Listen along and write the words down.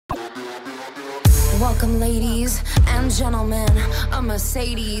Welcome, ladies and gentlemen. A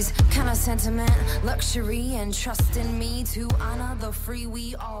Mercedes kind of sentiment, luxury, and trust in me to honor the free.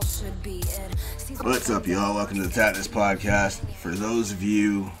 We all should be it. What's up, y'all? Welcome to the Tattness podcast. For those of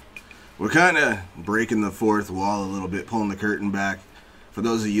you, we're kind of breaking the fourth wall a little bit, pulling the curtain back. For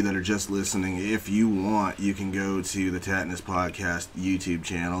those of you that are just listening, if you want, you can go to the Tattness podcast YouTube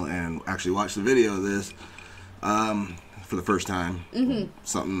channel and actually watch the video of this for the first time.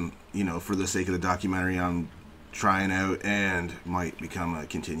 Something, you know, for the sake of the documentary I'm trying out and might become a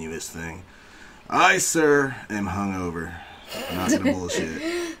continuous thing. I, sir, am hungover. I'm not gonna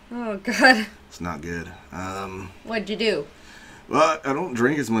bullshit. Oh, God. It's not good. What'd you do? Well, I don't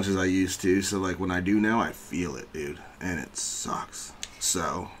drink as much as I used to, so like when I do now, I feel it, dude, and it sucks.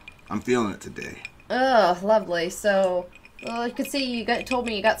 So I'm feeling it today. Oh, lovely. So, well, I could see you told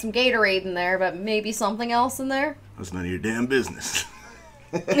me you got some Gatorade in there, but maybe something else in there? That's none of your damn business.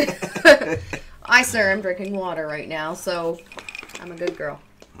 I, sir, am drinking water right now, so I'm a good girl.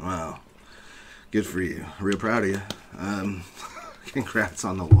 Wow. Good for you. Real proud of you. Congrats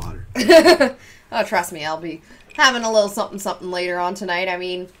on the water. Oh, trust me, I'll be having a little something later on tonight. I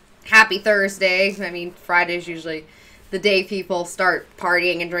mean, happy Thursday. I mean, Friday's usually the day people start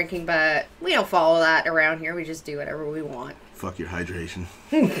partying and drinking, but we don't follow that around here. We just do whatever we want. Fuck your hydration.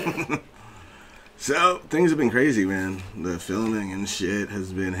 So, things have been crazy, man. The filming and shit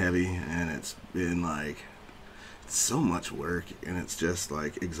has been heavy, and it's been, like, it's so much work, and it's just,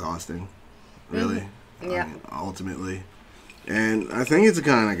 like, exhausting, really. Yeah. I mean, ultimately. And I think it's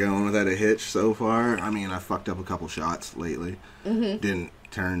kind of going without a hitch so far. I mean, I fucked up a couple shots lately. Didn't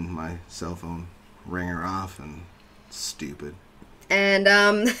turn my cell phone ringer off, and stupid. And,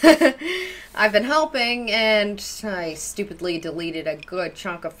 I've been helping, and I stupidly deleted a good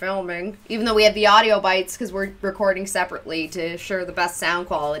chunk of filming. Even though we have the audio bites, because we're recording separately to ensure the best sound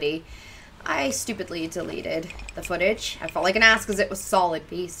quality, I stupidly deleted the footage. I felt like an ass because it was a solid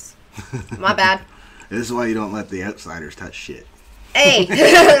piece. My bad. This is why you don't let the outsiders touch shit. Hey,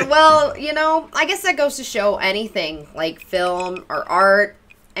 well, you know, I guess that goes to show anything, like film or art,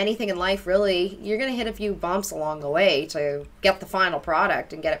 anything in life, really, you're going to hit a few bumps along the way to get the final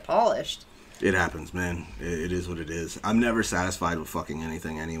product and get it polished. It happens, man. It is what it is. I'm never satisfied with fucking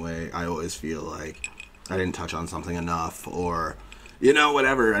anything anyway. I always feel like I didn't touch on something enough or, you know,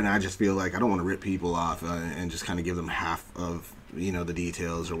 whatever. And I just feel like I don't want to rip people off and just kind of give them half of, you know, the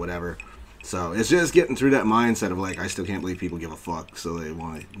details or whatever. So it's just getting through that mindset of like, I still can't believe people give a fuck. So they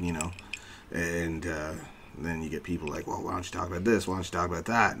want to, you know, and then you get people like, well, why don't you talk about this? Why don't you talk about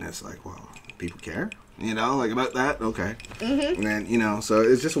that? And it's like, well, people care, you know, like about that? Okay. And then, you know, so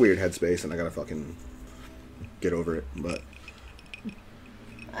it's just a weird headspace and I gotta fucking get over it, but.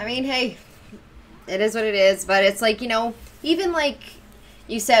 I mean, hey, it is what it is, but it's like, you know, even like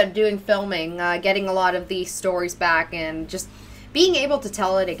you said, doing filming, getting a lot of these stories back and just being able to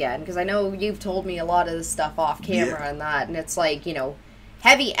tell it again, because I know you've told me a lot of this stuff off camera and that, and it's like, you know,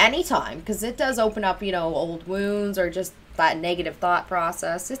 heavy anytime, because it does open up, you know, old wounds or just that negative thought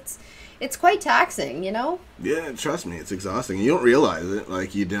process. It's quite taxing, you know? Yeah, trust me, it's exhausting. You don't realize it.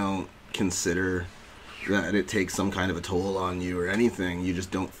 Like, you don't consider that it takes some kind of a toll on you or anything. You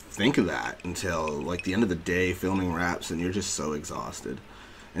just don't think of that until, like, the end of the day, filming wraps, and you're just so exhausted.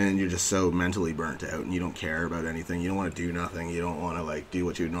 And you're just so mentally burnt out, and you don't care about anything. You don't want to do nothing. You don't want to, like, do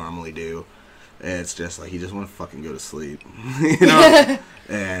what you normally do. It's just like you just want to fucking go to sleep, you know.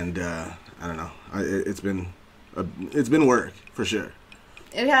 And I don't know. It's been work for sure.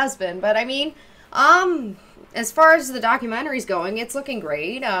 It has been, but I mean, as far as the documentary's going, it's looking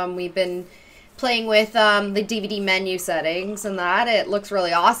great. We've been playing with the DVD menu settings and that. It looks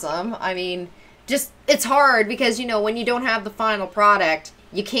really awesome. I mean, just it's hard because, you know, when you don't have the final product,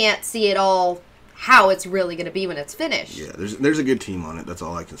 you can't see it all how it's really going to be when it's finished. Yeah, there's a good team on it. That's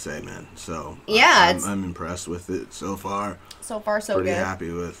all I can say, man. So yeah, I'm impressed with it so far. So far, so pretty good.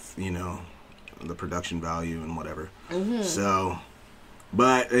 Happy with, you know, the production value and whatever. So,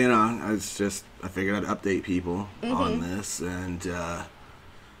 but you know, it's just I figured I'd update people on this, and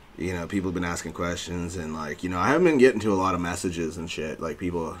you know, people have been asking questions, and like, you know, I haven't been getting to a lot of messages and shit. Like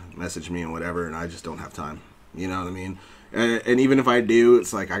people message me and whatever, and I just don't have time. You know what I mean? And even if I do,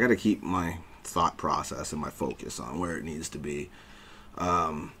 it's like I got to keep my thought process and my focus on where it needs to be.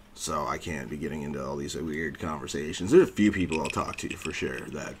 So I can't be getting into all these weird conversations. There's a few people I'll talk to for sure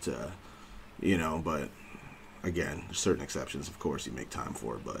that, you know, but again, there's certain exceptions, of course, you make time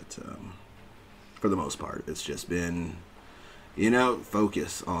for, but for the most part, it's just been, you know,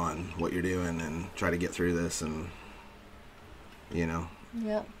 focus on what you're doing and try to get through this and, you know.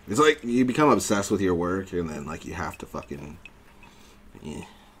 Yeah. It's like you become obsessed with your work and then, like, you have to fucking, yeah,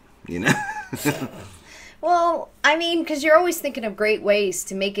 you know. Well, I mean, because you're always thinking of great ways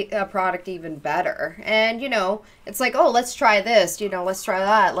to make a product even better. And, it's like, oh, let's try this, let's try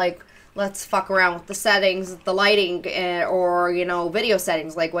that. Like, let's fuck around with the settings, the lighting, or, video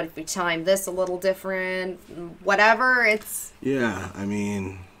settings. Like, what if we time this a little different? Whatever, it's... Yeah, I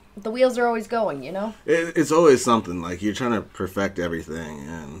mean... The wheels are always going, It's always something. Like, you're trying to perfect everything,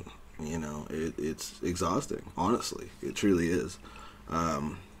 and, it's exhausting, honestly. It truly is.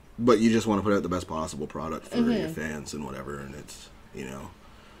 But you just want to put out the best possible product for your fans and whatever, and it's,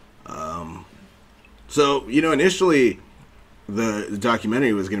 So, initially, the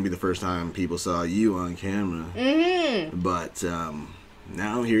documentary was going to be the first time people saw you on camera. Mm-hmm. But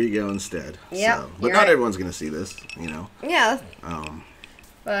now here you go instead. Yeah. So, but not everyone's going to see this, Yeah.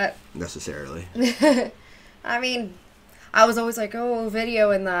 But... necessarily. I mean, I was always like, oh, video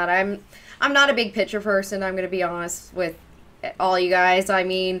and that. I'm not a big picture person, I'm going to be honest with all you guys. I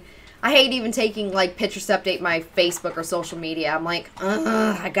mean, I hate even taking like pictures to update my Facebook or social media. I'm like,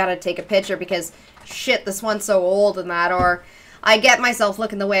 I gotta take a picture because shit, this one's so old and that, or I get myself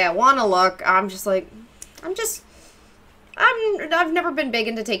looking the way I want to look. I'm just like, I've never been big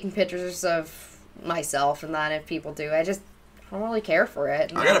into taking pictures of myself and that. If people do, I don't really care for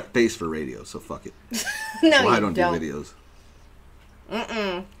it. I got a face for radio, so fuck it. No, That's why you I don't do videos.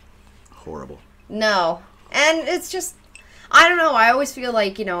 Horrible. No. And it's just, I don't know, I always feel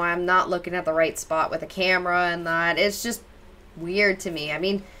like, I'm not looking at the right spot with a camera and that. It's just weird to me. I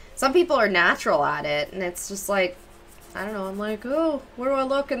mean, some people are natural at it, and it's just like, I don't know, I'm like, oh, where do I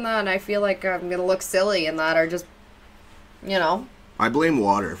look in that? And I feel like I'm going to look silly in that, or just, I blame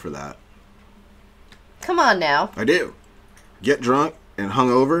water for that. Come on now. I do. Get drunk and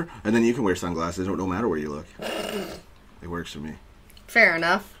hungover, and then you can wear sunglasses. It don't matter where you look. It works for me. Fair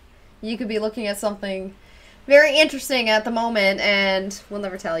enough. You could be looking at something very interesting at the moment, and we'll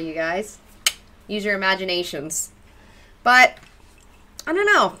never tell you guys. Use your imaginations. But, I don't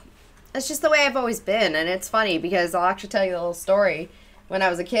know. It's just the way I've always been, and it's funny because I'll actually tell you a little story. When I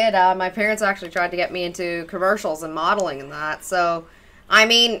was a kid, my parents actually tried to get me into commercials and modeling and that. So, I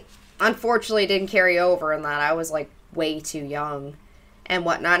mean, unfortunately it didn't carry over in that. I was like way too young and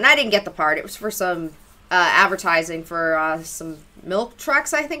whatnot. And I didn't get the part. It was for some advertising for some milk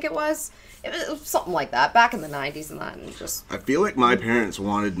trucks, I think it was. It was something like that, back in the 90s and that. And just... I feel like my parents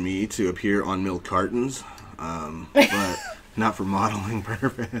wanted me to appear on milk cartons, but not for modeling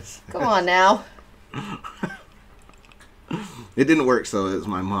purpose. Come on now. It didn't work, so it was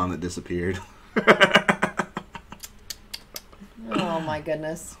my mom that disappeared. Oh my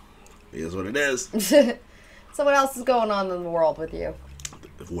goodness. It is what it is. So what else is going on in the world with you?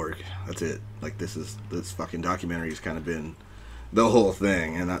 Work. That's it. Like, this fucking documentary's kind of been the whole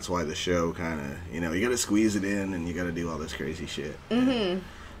thing, and that's why the show kind of, you gotta squeeze it in, and you gotta do all this crazy shit. And,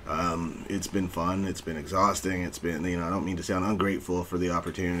 it's been fun. It's been exhausting. It's been, I don't mean to sound ungrateful for the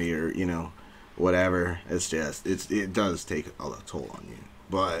opportunity or, whatever. It's just, it does take a toll on you.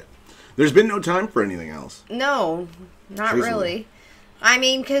 But there's been no time for anything else. No, not really. I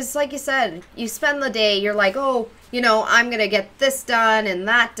mean, because like you said, you spend the day, you're like, oh, I'm going to get this done and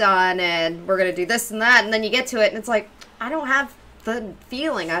that done, and we're going to do this and that, and then you get to it, and it's like, I don't have the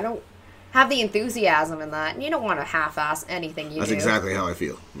feeling, I don't have the enthusiasm in that, and you don't want to half-ass anything you That's do. exactly how I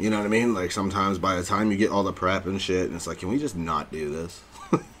feel. You know what I mean? Like, sometimes by the time you get all the prep and shit, and it's like, can we just not do this?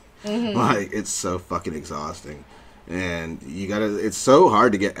 Like, it's so fucking exhausting. And it's so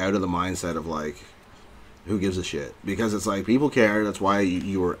hard to get out of the mindset of, like, who gives a shit? Because it's like, people care. That's why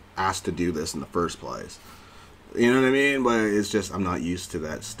you were asked to do this in the first place. You know what I mean? But it's just, I'm not used to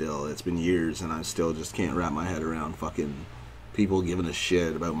that still. It's been years, and I still just can't wrap my head around fucking people giving a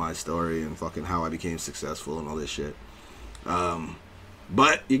shit about my story and fucking how I became successful and all this shit.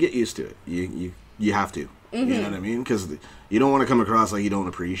 But you get used to it. You have to. You know what I mean? Because you don't want to come across like you don't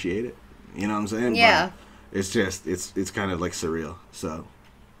appreciate it. You know what I'm saying? Yeah. But it's just, it's kind of like surreal. So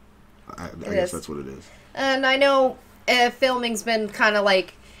I guess that's what it is. And I know filming's been kind of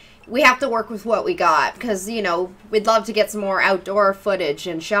like, we have to work with what we got, because, we'd love to get some more outdoor footage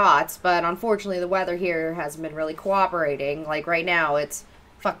and shots, but unfortunately the weather here hasn't been really cooperating. Like, right now it's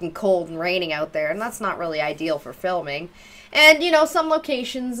fucking cold and raining out there, and that's not really ideal for filming. And, some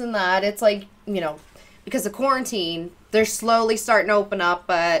locations and that, it's like, because of quarantine, they're slowly starting to open up,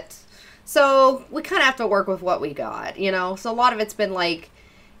 but, so we kind of have to work with what we got, So a lot of it's been like,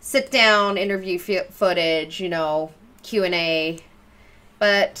 sit down, interview footage, Q&A.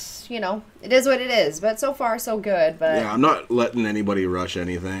 But, it is what it is. But so far, so good. But yeah, I'm not letting anybody rush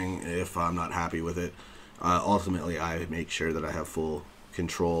anything if I'm not happy with it. Ultimately, I make sure that I have full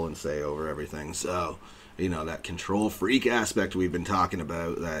control and say over everything. So, you know, that control freak aspect we've been talking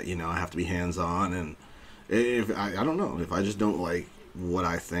about, that, you know, I have to be hands-on, and if I don't know, if I just don't like what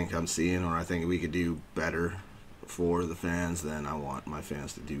I think I'm seeing, or I think we could do better for the fans, then I want my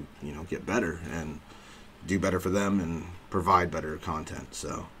fans to do, you know, get better and do better for them and provide better content.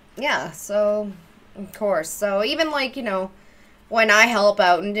 So yeah, so of course, so even like, you know, when I help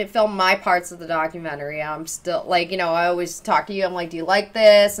out and film my parts of the documentary, I'm still like, you know, I always talk to you, I'm like, do you like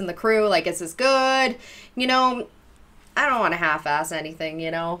this? And the crew, like, is this good? You know, I don't want to half-ass anything,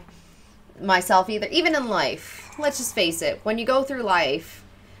 you know, myself either. Even in life, let's just face it, when you go through life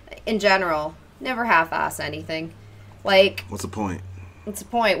in general, never half-ass anything. Like, what's the point? What's the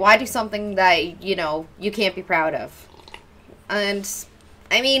point? Why do something that, you know, you can't be proud of? And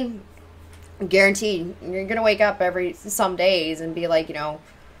I mean, guaranteed you're gonna wake up some days and be like, you know,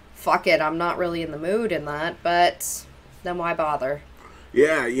 fuck it, I'm not really in the mood in that, but then why bother?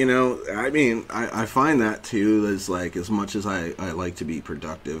 Yeah, you know, I mean, I find that too, is like, as much as I like to be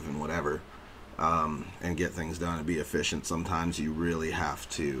productive and whatever, and get things done and be efficient, sometimes you really have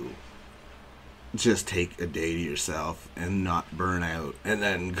to just take a day to yourself and not burn out, and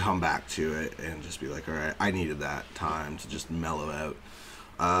then come back to it and just be like, all right, I needed that time to just mellow out.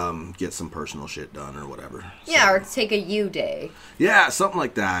 Get some personal shit done or whatever. Yeah, so, or take a you day. Yeah, something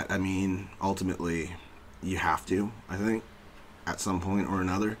like that. I mean, ultimately, you have to, I think, at some point or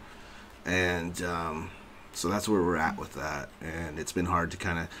another. And so that's where we're at with that. And it's been hard to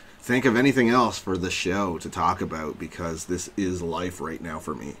kind of think of anything else for the show to talk about, because this is life right now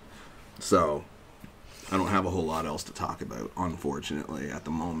for me. So I don't have a whole lot else to talk about, unfortunately, at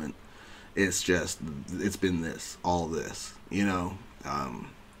the moment. It's just, it's been this, all this, you know.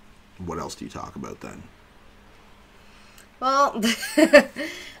 What else do you talk about then? Well,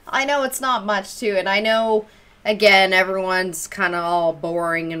 I know it's not much too, and I know, again, everyone's kind of all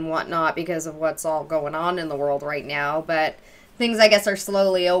boring and whatnot because of what's all going on in the world right now, but things, I guess, are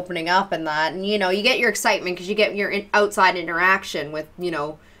slowly opening up and that, and, you know, you get your excitement because you get your outside interaction with, you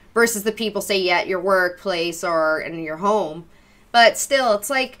know, versus the people, say, at your workplace or in your home, but still,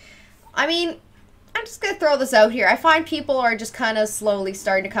 it's like, I mean, I'm just going to throw this out here. I find people are just kind of slowly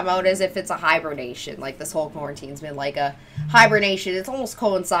starting to come out as if it's a hibernation. Like, this whole quarantine's been like a hibernation. It almost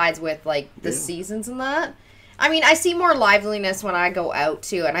coincides with, like, the seasons and that. I mean, I see more liveliness when I go out,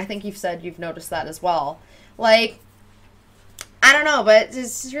 too. And I think you've said you've noticed that as well. Like, I don't know, but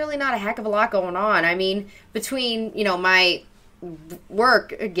there's really not a heck of a lot going on. I mean, between, you know, my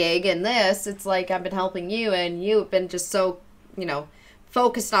work gig and this, it's like I've been helping you, and you've been just so, you know,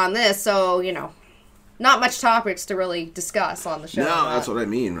 focused on this. So, you know, not much topics to really discuss on the show. No, that's what I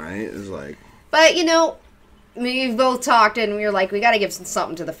mean, right? It's like... But, you know, we've both talked, and we were like, we got to give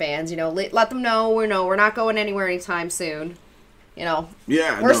something to the fans, you know. Let them know we're not going anywhere anytime soon. You know.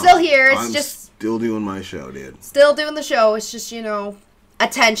 Yeah, we're still here. It's I'm just... still doing my show, dude. Still doing the show. It's just, you know,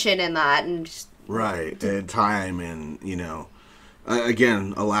 attention in that. And just, right, and time, and, you know...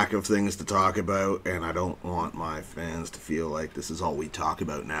 Again, a lack of things to talk about, and I don't want my fans to feel like this is all we talk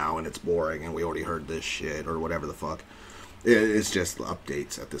about now, and it's boring, and we already heard this shit, or whatever the fuck. It's just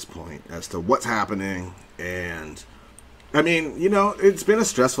updates at this point as to what's happening, and, I mean, you know, it's been a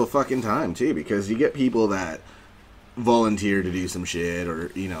stressful fucking time, too, because you get people that volunteer to do some shit,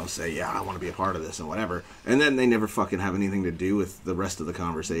 or, you know, say, yeah, I want to be a part of this, and whatever, and then they never fucking have anything to do with the rest of the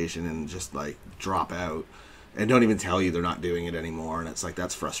conversation, and just, like, drop out. And don't even tell you they're not doing it anymore, and it's like,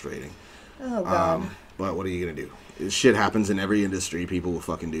 that's frustrating. Oh, God. But what are you going to do? Shit happens in every industry. People will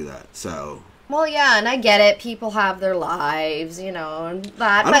fucking do that, so... Well, yeah, and I get it. People have their lives, you know, and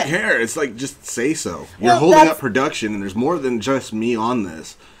that. I don't care. It's like, just say so. You're holding up production, and there's more than just me on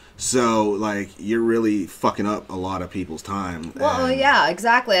this. So, like, you're really fucking up a lot of people's time. Well, yeah,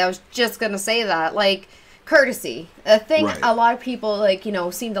 exactly. I was just going to say that. Like... Courtesy. A thing a lot of people, like, you know,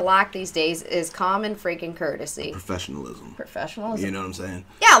 seem to lack these days is common freaking courtesy. Professionalism. You know what I'm saying?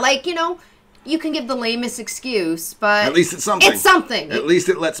 Yeah, like, you know, you can give the lamest excuse, but... At least it's something. It's something. At least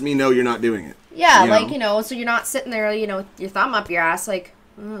it lets me know you're not doing it. Yeah, like, you know, so you're not sitting there, you know, your thumb up your ass, like,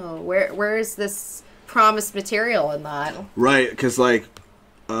 oh, where is this promised material in that? Right, because, like,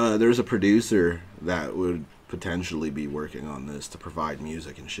 there's a producer that would potentially be working on this to provide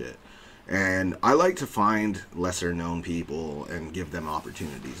music and shit. And I like to find lesser known people and give them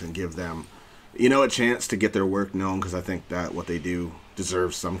opportunities and give them, you know, a chance to get their work known, because I think that what they do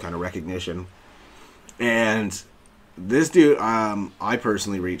deserves some kind of recognition. And this dude, I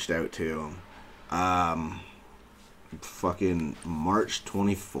personally reached out to fucking March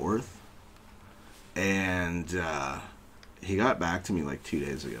 24th, and he got back to me like 2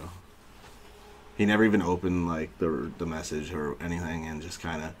 days ago. He never even opened like the message or anything, and just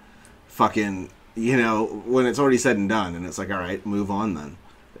kind of fucking you know, when it's already said and done, and it's like, all right, move on then.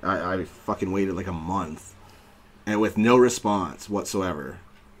 I fucking waited like a month, and with no response whatsoever.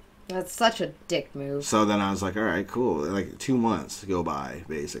 That's such a dick move. So then I was like, all right, cool. Like 2 months go by,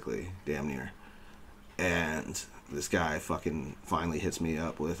 basically, damn near. And this guy fucking finally hits me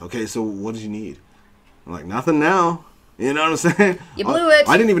up with, okay, so what did you need? I'm like, nothing now. You know what I'm saying? You blew it.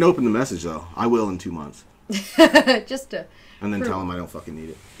 I didn't even open the message, though. I will in 2 months. Just to... And then tell him I don't fucking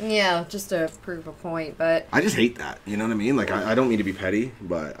need it. Yeah, just to prove a point, but... I just hate that. You know what I mean? Like, I don't mean to be petty,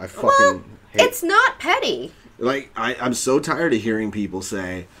 but I fucking hate... It's not petty. Like, I'm so tired of hearing people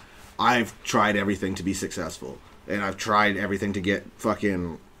say, I've tried everything to be successful. And I've tried everything to get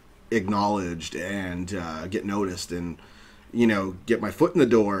fucking acknowledged and get noticed and, you know, get my foot in the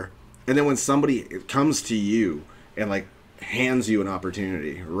door. And then when somebody comes to you and, like, hands you an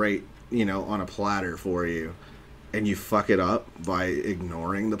opportunity, right, you know, on a platter for you, and you fuck it up by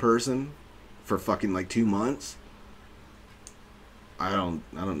ignoring the person for fucking, like, 2 months, I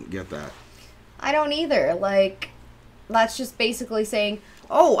don't get that. I don't either. Like, that's just basically saying,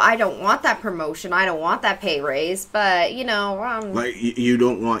 oh, I don't want that promotion, I don't want that pay raise, but, you know... like, you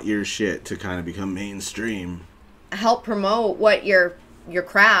don't want your shit to kind of become mainstream. Help promote what your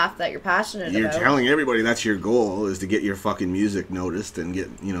craft that you're passionate about. You're telling everybody that's your goal, is to get your fucking music noticed and get,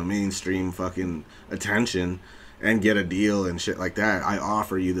 you know, mainstream fucking attention and get a deal and shit like that. I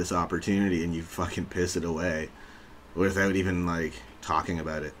offer you this opportunity and you fucking piss it away without even, like, talking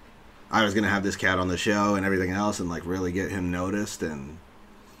about it. I was going to have this cat on the show and everything else and, like, really get him noticed, and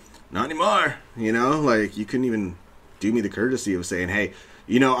not anymore, you know? Like, you couldn't even do me the courtesy of saying, hey,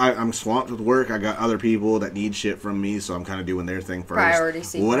 you know, I'm swamped with work. I got other people that need shit from me, so I'm kind of doing their thing first. Priority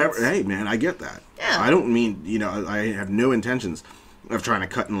sequence. Whatever. Hey, man, I get that. Yeah. I don't mean, you know, I have no intentions of trying to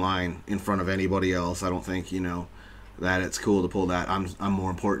cut in line in front of anybody else. I don't think, you know, that it's cool to pull that I'm more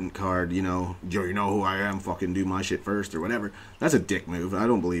important card, you know who I am, fucking do my shit first or whatever. That's a dick move. I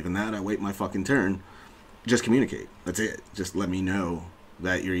don't believe in that. I wait my fucking turn. Just communicate. That's it. Just let me know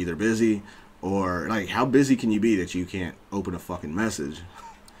that you're either busy or, like, how busy can you be that you can't open a fucking message?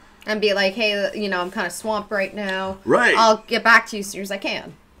 And be like, hey, you know, I'm kind of swamped right now. Right. I'll get back to you as soon as I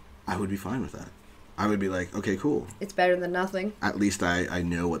can. I would be fine with that. I would be like, okay, cool. It's better than nothing. At least I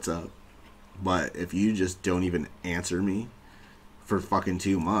know what's up. But if you just don't even answer me for fucking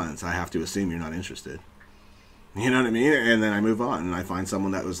 2 months, I have to assume you're not interested. You know what I mean? And then I move on and I find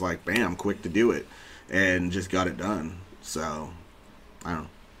someone that was like, bam, quick to do it and just got it done. So, I don't know.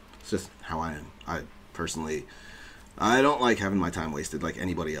 It's just how I am. I personally, I don't like having my time wasted like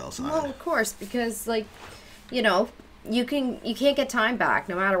anybody else. Well, of course, because, like, you know, you can't get time back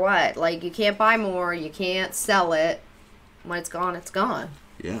no matter what. Like, you can't buy more, you can't sell it. When it's gone, it's gone.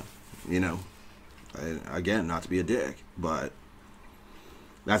 Yeah. You know, again, not to be a dick, but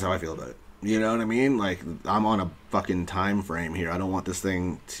that's how I feel about it. You know what I mean? Like, I'm on a fucking time frame here. I don't want this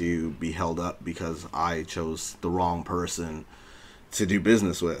thing to be held up because I chose the wrong person to do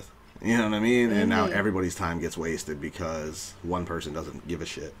business with. You know what I mean? Mm-hmm. And now everybody's time gets wasted because one person doesn't give a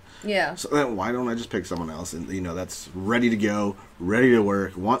shit. Yeah. So then why don't I just pick someone else and, you know, that's ready to go, ready to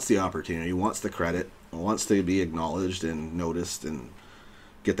work, wants the opportunity, wants the credit, wants to be acknowledged and noticed and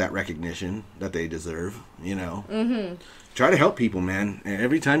get that recognition that they deserve, you know. Mm-hmm. Try to help people, man. And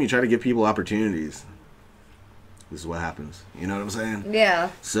every time you try to give people opportunities, this is what happens. You know what I'm saying?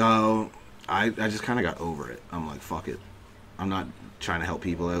 Yeah. So I just kind of got over it. I'm like, fuck it. I'm not trying to help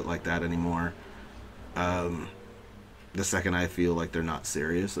people out like that anymore. The second I feel like they're not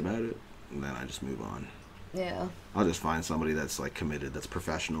serious about it, then I just move on. Yeah. I'll just find somebody that's, like, committed, that's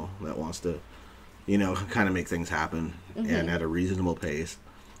professional, that wants to, you know, kind of make things happen and at a reasonable pace,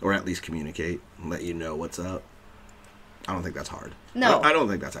 or at least communicate and let you know what's up. I don't think that's hard. No. I don't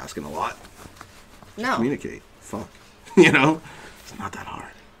think that's asking a lot. No. Communicate. Fuck. You know? It's not that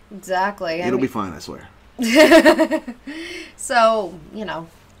hard. Exactly. It'll be fine, I swear. So, you know,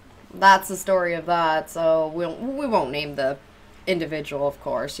 that's the story of that. So we won't name the individual, of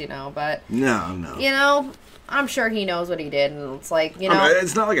course, you know, but... No. You know, I'm sure he knows what he did, and it's like, you know... I mean,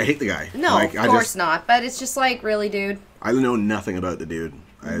 it's not like I hate the guy. No, like, of course not, but it's just like, really, dude? I know nothing about the dude.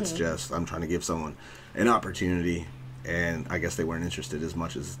 It's just, I'm trying to give someone an opportunity, and I guess they weren't interested as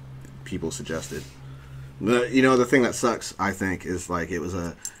much as people suggested. But, you know, the thing that sucks, I think, is, like, it was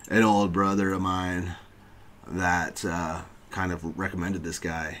an old brother of mine that kind of recommended this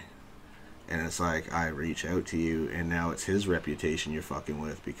guy. And it's like, I reach out to you, and now it's his reputation you're fucking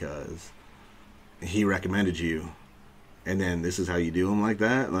with because he recommended you. And then this is how you do him like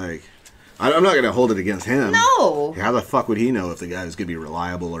that? Like, I'm not going to hold it against him. No. How the fuck would he know if the guy was going to be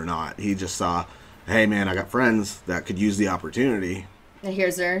reliable or not? He just saw, hey, man, I got friends that could use the opportunity. And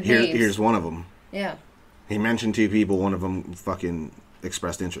here's their names. Here's one of them. Yeah. He mentioned 2 people, one of them fucking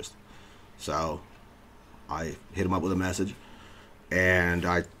expressed interest. So I hit him up with a message, and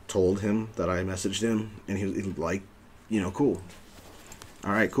I told him that I messaged him, and he was like, cool.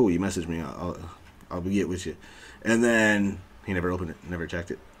 All right, cool. You messaged me. I'll get with you. And then he never opened it, never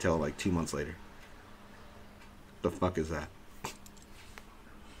checked it till like 2 months later. The fuck is that?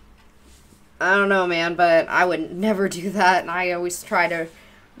 I don't know, man, but I would never do that, and I always try to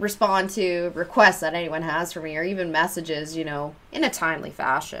respond to requests that anyone has for me, or even messages, in a timely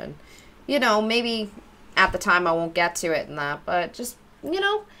fashion. Maybe at the time I won't get to it and that, but just,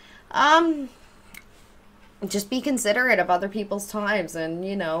 just be considerate of other people's times, and,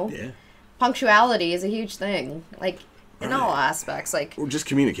 Yeah. punctuality is a huge thing, like, in all aspects, like... Or just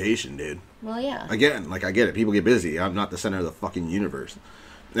communication, dude. Well, yeah. Again, like, I get it. People get busy. I'm not the center of the fucking universe.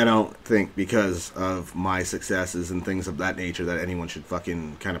 I don't think because of my successes and things of that nature that anyone should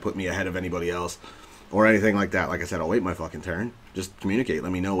fucking kind of put me ahead of anybody else or anything like that. Like I said, I'll wait my fucking turn. Just communicate.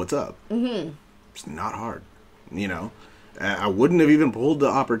 Let me know what's up. Mm-hmm. It's not hard, I wouldn't have even pulled the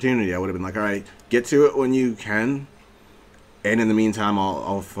opportunity. I would have been like, all right, get to it when you can. And in the meantime,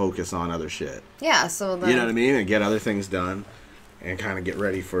 I'll focus on other shit. Yeah, so then... You know what I mean? And get other things done and kind of get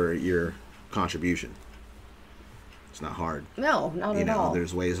ready for your contribution. It's not hard. No, not at all.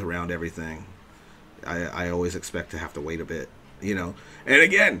 There's ways around everything. I always expect to have to wait a bit, And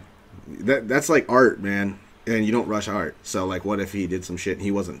again, that's like art, man. And you don't rush art. So, like, what if he did some shit and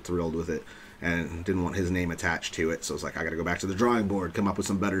he wasn't thrilled with it and didn't want his name attached to it? So it's like, I got to go back to the drawing board, come up with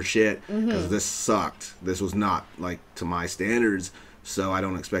some better shit because this sucked. This was not, like, to my standards. So I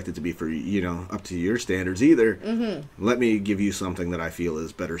don't expect it to be for, up to your standards either. Mm-hmm. Let me give you something that I feel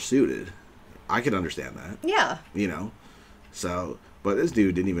is better suited. I could understand that. Yeah. So, but this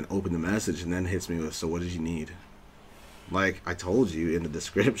dude didn't even open the message and then hits me with, so what did you need? Like, I told you in the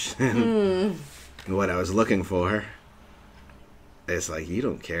description what I was looking for. It's like, you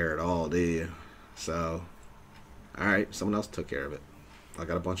don't care at all, do you? So, alright, someone else took care of it. I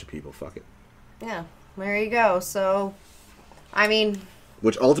got a bunch of people, fuck it. Yeah, there you go. So, I mean...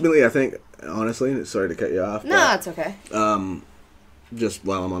 Which ultimately, I think, honestly, sorry to cut you off. No, it's okay. Just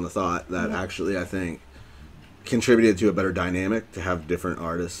while I'm on the thought, that actually, I think, contributed to a better dynamic to have different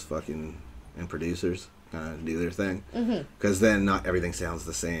artists and producers kind of do their thing. Because then not everything sounds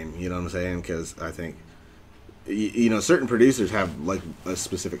the same, you know what I'm saying? Because I think, certain producers have, like, a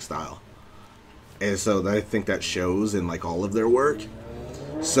specific style. And so I think that shows in, like, all of their work.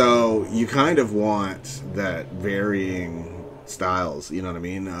 So you kind of want that varying styles, you know what I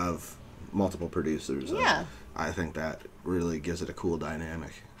mean, of multiple producers. Yeah. I think that really gives it a cool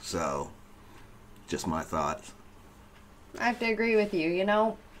dynamic. So, just my thoughts. I have to agree with you.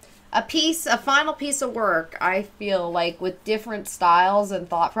 A final piece of work, I feel like with different styles and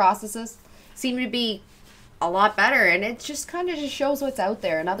thought processes seem to be a lot better. And it just kind of just shows what's out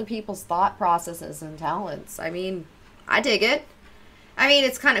there and other people's thought processes and talents. I mean, I dig it. I mean,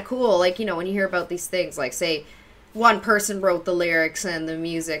 it's kind of cool. Like, when you hear about these things, like, say, one person wrote the lyrics and the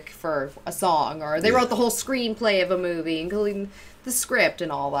music for a song, or they wrote the whole screenplay of a movie, including the script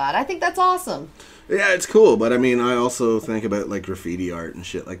and all that. I think that's awesome. Yeah, it's cool, but I mean, I also think about, like, graffiti art and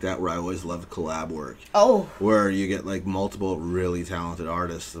shit like that, where I always loved collab work. Oh. Where you get, like, multiple really talented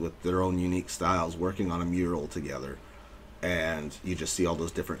artists with their own unique styles working on a mural together, and you just see all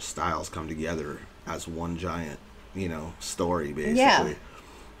those different styles come together as one giant, story, basically. Yeah.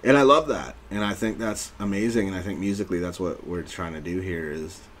 And I love that, and I think that's amazing, and I think musically that's what we're trying to do here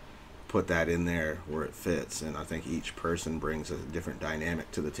is put that in there where it fits, and I think each person brings a different dynamic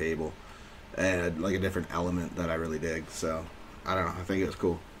to the table, and like a different element that I really dig, so I don't know, I think it was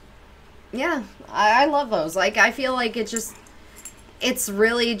cool. Yeah, I love those. Like, I feel like it's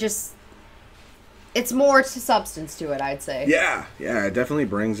really just, it's more to substance to it, I'd say. Yeah, it definitely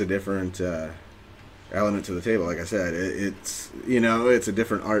brings a different element to the table. Like I said, it's it's a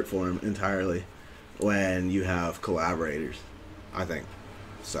different art form entirely when you have collaborators, I think.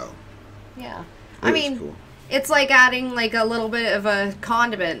 So yeah, I mean, cool. It's like adding like a little bit of a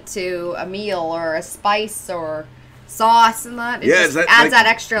condiment to a meal or a spice or sauce and that. It just adds like that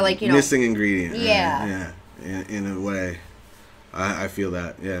extra, like, missing ingredient. Yeah. In a way, I feel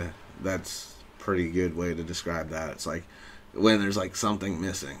that. Yeah, that's a pretty good way to describe that. It's like when there's like something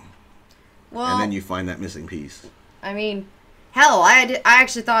missing. Well, and then you find that missing piece. I mean, hell, I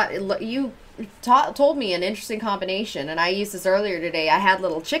actually thought you told me an interesting combination, and I used this earlier today. I had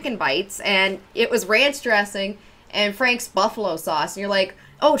little chicken bites, and it was ranch dressing and Frank's buffalo sauce. And you're like,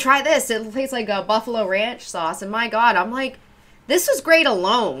 oh, try this. It tastes like a buffalo ranch sauce. And my God, I'm like, this was great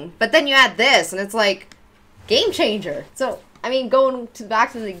alone. But then you add this, and it's like, game changer. So, I mean,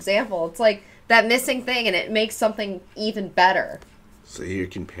 back to the example, it's like, that missing thing, and it makes something even better. So you're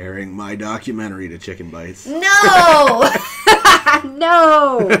comparing my documentary to Chicken Bites? No!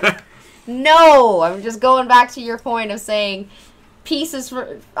 No! No! I'm just going back to your point of saying pieces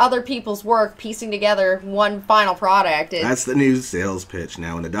for other people's work, piecing together one final product. That's the new sales pitch.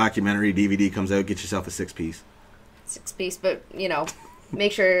 Now, when the documentary DVD comes out, get yourself a 6-piece. 6-piece, but, you know,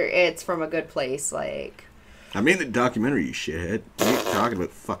 make sure it's from a good place, like... I mean, the documentary, you shithead. You're talking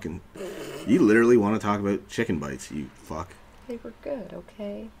about fucking... You literally want to talk about Chicken Bites, you fuck. They were good,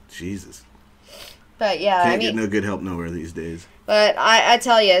 okay? Jesus. But, yeah, Can't get no good help nowhere these days. But I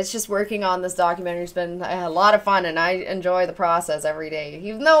tell you, it's just working on this documentary has been a lot of fun, and I enjoy the process every day.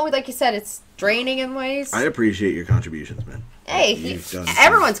 Even though, like you said, it's draining in ways. I appreciate your contributions, man. Hey,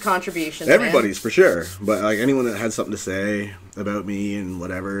 everyone's contributions, everybody's, man. For sure. But, like, anyone that had something to say about me and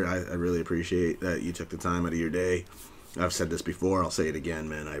whatever, I really appreciate that you took the time out of your day. I've said this before. I'll say it again,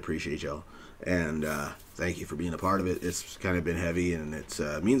 man. I appreciate y'all. And thank you for being a part of it. It's kind of been heavy, and it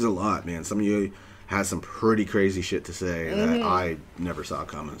means a lot, man. Some of you had some pretty crazy shit to say that I never saw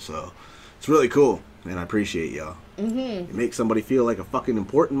coming. So it's really cool, and I appreciate y'all. You make somebody feel like a fucking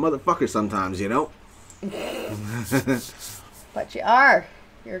important motherfucker sometimes, you know? But you are.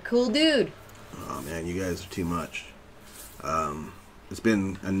 You're a cool dude. Oh, man, you guys are too much. It's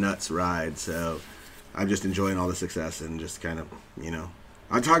been a nuts ride, so I'm just enjoying all the success and just kind of, you know.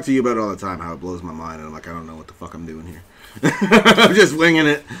 I talk to you about it all the time, how it blows my mind, and I'm like, I don't know what the fuck I'm doing here. I'm just winging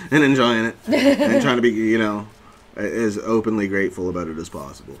it and enjoying it and trying to be, you know, as openly grateful about it as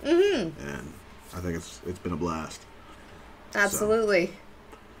possible. And I think it's been a blast. Absolutely. So,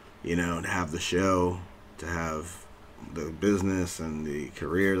 you know, to have the show, to have the business and the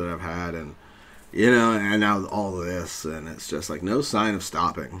career that I've had, and you know, and now all of this, and it's just like no sign of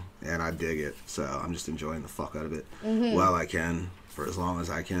stopping, and I dig it. So I'm just enjoying the fuck out of it while I can, for as long as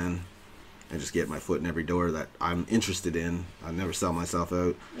I can, and just get my foot in every door that I'm interested in. I never sell myself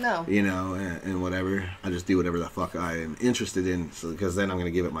out. No. You know, and whatever. I just do whatever the fuck I am interested in, so because then I'm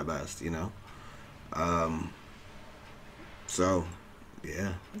gonna give it my best. You know. So,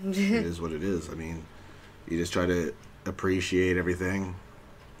 yeah, it is what it is. I mean, you just try to appreciate everything.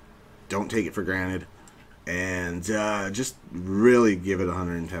 Don't take it for granted, and just really give it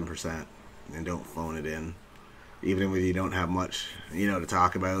 110%, and don't phone it in. Even if you don't have much, you know, to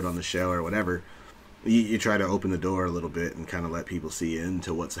talk about on the show or whatever, you try to open the door a little bit and kind of let people see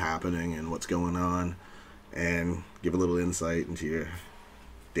into what's happening and what's going on, and give a little insight into your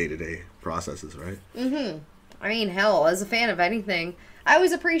day-to-day processes, right? I mean, hell, as a fan of anything, I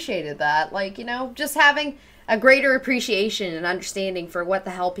always appreciated that. Like, you know, just having a greater appreciation and understanding for what the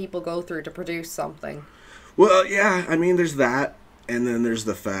hell people go through to produce something. Well, yeah, I mean, there's that, and then there's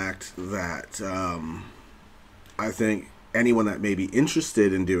the fact that I think anyone that may be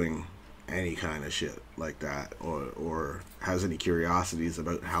interested in doing any kind of shit like that, or has any curiosities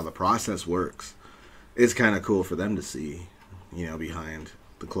about how the process works, it's kind of cool for them to see, you know, behind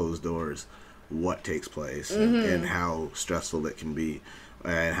the closed doors what takes place and how stressful it can be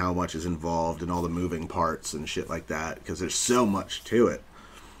and how much is involved and all the moving parts and shit like that, because there's so much to it.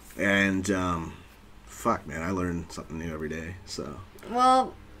 And fuck, man, I learn something new every day. So,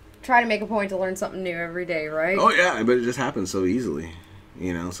 well, try to make a point to learn something new every day, right? Oh yeah, but it just happens so easily,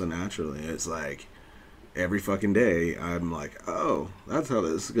 you know, so naturally. It's like every fucking day I'm like, oh, that's how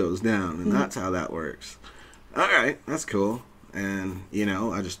this goes down, and that's how that works. All right, that's cool. And, you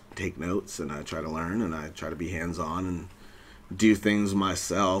know, I just take notes, and I try to learn, and I try to be hands-on and do things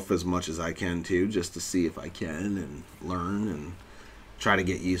myself as much as I can, too, just to see if I can and learn and try to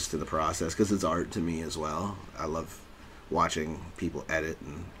get used to the process, because it's art to me as well. I love watching people edit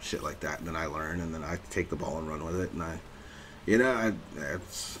and shit like that, and then I learn, and then I take the ball and run with it, and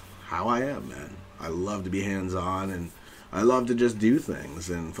that's how I am, man. I love to be hands-on, and I love to just do things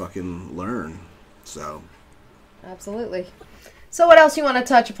and fucking learn, so... Absolutely. So what else you want to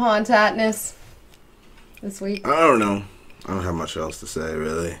touch upon, Tattness, this week? I don't know. I don't have much else to say,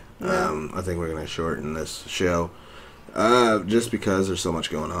 really. No. I think we're going to shorten this show just because there's so much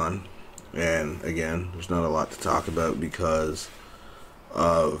going on. And, again, there's not a lot to talk about because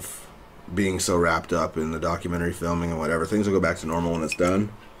of being so wrapped up in the documentary filming and whatever. Things will go back to normal when it's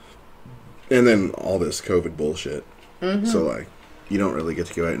done. And then all this COVID bullshit. So, like, you don't really get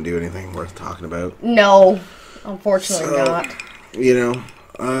to go out and do anything worth talking about. No. Unfortunately not. You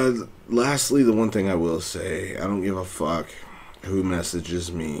know, lastly, the one thing I will say, I don't give a fuck who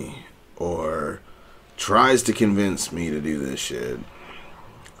messages me or tries to convince me to do this shit.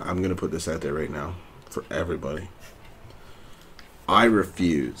 I'm going to put this out there right now for everybody. I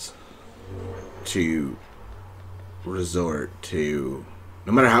refuse to resort to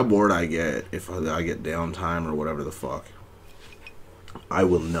No matter how bored I get, if I get downtime or whatever the fuck, I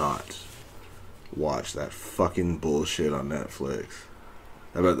will not watch that fucking bullshit on Netflix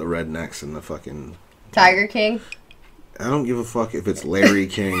about the rednecks and the fucking Tiger King. I don't give a fuck if it's Larry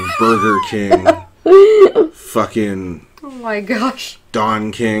King, Burger King, fucking Oh my gosh.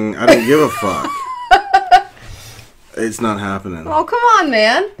 Don King. I don't give a fuck. It's not happening. Oh, come on,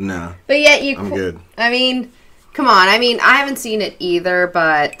 man. No. But yet I'm good. I mean, come on. I mean, I haven't seen it either,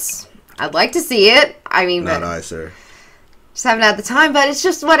 but I'd like to see it. I mean, Not I, sir. Just haven't had the time, but it's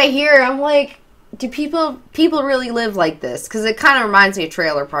just what I hear. I'm like, do people really live like this? Because it kind of reminds me of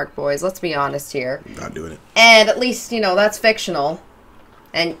Trailer Park Boys. Let's be honest here. Not doing it. And at least, that's fictional.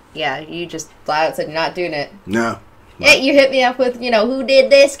 And, yeah, you just flat out said you're not doing it. No. Yeah, you hit me up with, who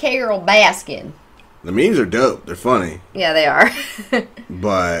did this? Carol Baskin. The memes are dope. They're funny. Yeah, they are.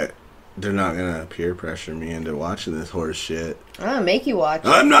 But they're not going to peer pressure me into watching this horse shit. I'll make you watch.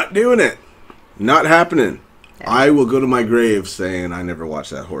 I'm not doing it. Not happening. Yeah. I will go to my grave saying I never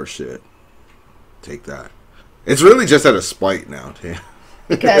watched that horse shit. Take that. It's really just out of spite now, too.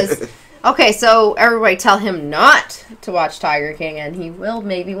 Because, okay, so everybody tell him not to watch Tiger King, and he will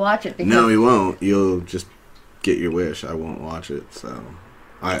maybe watch it. No, he won't. You'll just get your wish. I won't watch it, so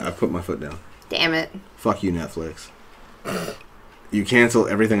I put my foot down. Damn it. Fuck you, Netflix. You cancel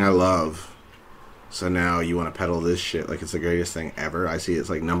everything I love, so now you want to peddle this shit like it's the greatest thing ever. I see it's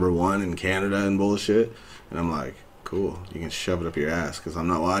like #1 in Canada and bullshit, and I'm like, cool, you can shove it up your ass, because I'm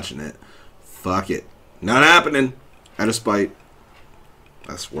not watching it. Fuck it. Not happening. Out of spite.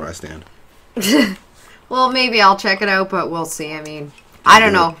 That's where I stand. Well, maybe I'll check it out, but we'll see. I mean, I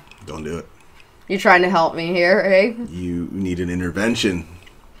don't know. Don't do it. You're trying to help me here, eh? You need an intervention.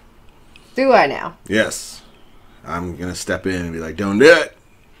 Do I now? Yes. I'm going to step in and be like, don't do it.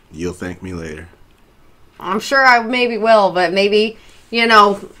 You'll thank me later. I'm sure I maybe will, but maybe,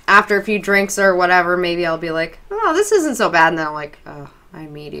 after a few drinks or whatever, maybe I'll be like, oh, this isn't so bad. And then I'm like, oh, I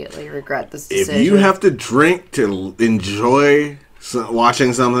immediately regret this decision. If you have to drink to enjoy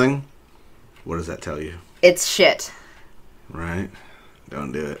watching something, what does that tell you? It's shit. Right?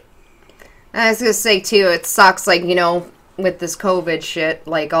 Don't do it. I was going to say, too, it sucks, like, with this COVID shit,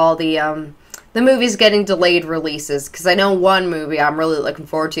 like all the movies getting delayed releases, because I know one movie I'm really looking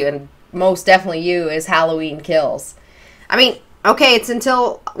forward to, and most definitely is Halloween Kills. I mean, okay,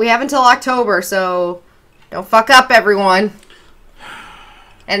 we have until October, so don't fuck up, everyone.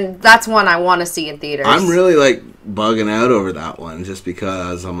 And that's one I want to see in theaters. I'm really, bugging out over that one, just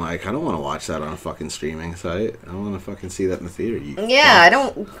because I'm like, I don't want to watch that on a fucking streaming site. I want to fucking see that in the theater.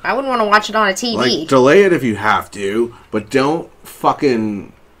 I wouldn't want to watch it on a TV. Delay it if you have to, but don't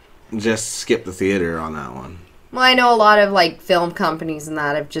fucking just skip the theater on that one. Well, I know a lot of, film companies and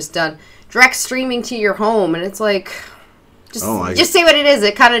that have just done direct streaming to your home, and it's like, just say what it is.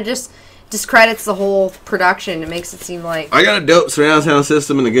 It kind of just discredits the whole production. It makes it seem like I got a dope surround sound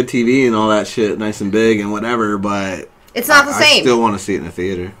system and a good TV and all that shit, nice and big and whatever, but it's not the same. I still want to see it in the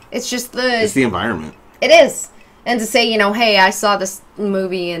theater. It's just it's the environment. It is. And to say, hey, I saw this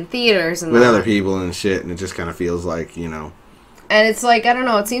movie in theaters and with other people and shit, and it just kind of feels like, And it's like, I don't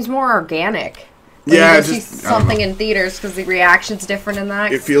know, it seems more organic. Yeah, you see something in theaters because the reaction's different in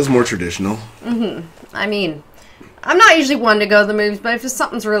that. It feels more traditional. Mm-hmm. I mean, I'm not usually one to go to the movies, but if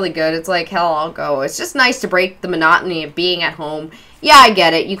something's really good, it's like, hell, I'll go. It's just nice to break the monotony of being at home. Yeah, I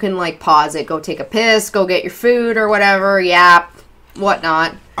get it. You can, pause it, go take a piss, go get your food or whatever, yap,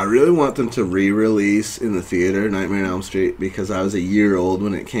 whatnot. I really want them to re-release in the theater Nightmare on Elm Street, because I was a year old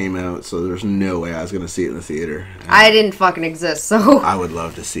when it came out, so there's no way I was going to see it in the theater. And I didn't fucking exist, so I would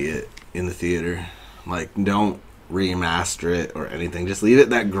love to see it in the theater. Don't remaster it or anything. Just leave it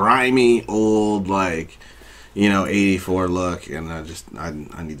that grimy, old, 84 look, and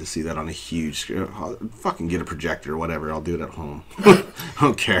I need to see that on a huge screen. I'll fucking get a projector or whatever. I'll do it at home. I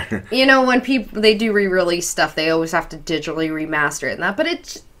don't care. When they do re-release stuff, they always have to digitally remaster it and that, but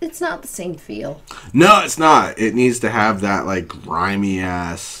it's not the same feel. No, it's not. It needs to have that grimy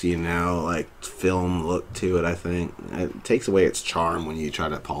ass, film look to it. I think it takes away its charm when you try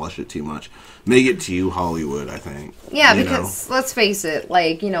to polish it too much. Make it too Hollywood, I think. Yeah, because let's face it,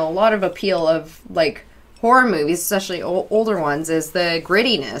 a lot of appeal of horror movies, especially older ones, is the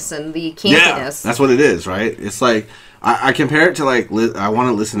grittiness and the campiness. Yeah, that's what it is, right? It's I compare it to I want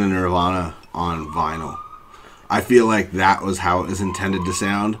to listen to Nirvana on vinyl. I feel like that was how it was intended to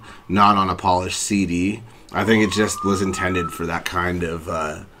sound, not on a polished CD. I think it just was intended for that kind of,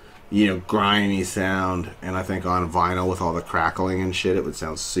 grimy sound. And I think on vinyl with all the crackling and shit, it would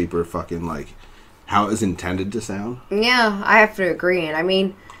sound super fucking how it was intended to sound. Yeah, I have to agree. And I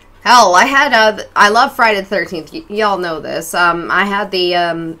mean, Hell, I had, I love Friday the 13th. Y'all know this. I had the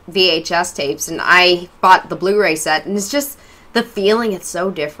VHS tapes, and I bought the Blu-ray set, and it's just, the feeling, it's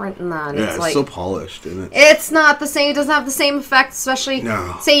so different in that. Yeah, it's it's like, so polished, isn't it? It's not the same. It doesn't have the same effect, especially,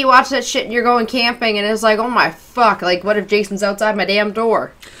 say you watch that shit and you're going camping, and it's like, oh my fuck, like, what if Jason's outside my damn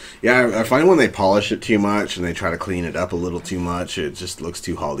door? Yeah, I find when they polish it too much, and they try to clean it up a little too much, it just looks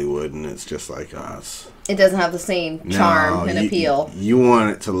too Hollywood, and it's just like, it doesn't have the same charm and appeal. You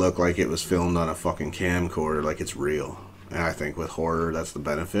want it to look like it was filmed on a fucking camcorder, like it's real. And I think with horror, that's the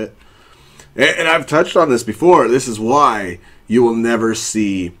benefit. And I've touched on this before. This is why you will never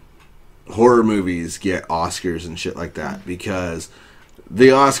see horror movies get Oscars and shit like that. Because the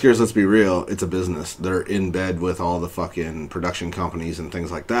Oscars, let's be real, it's a business. They're in bed with all the fucking production companies and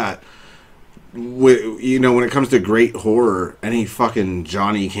things like that. You know, when it comes to great horror, any fucking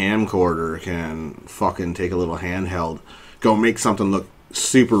Johnny camcorder can fucking take a little handheld, go make something look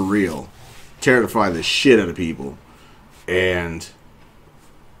super real, terrify the shit out of people, and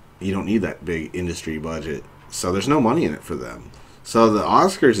you don't need that big industry budget, so there's no money in it for them. So the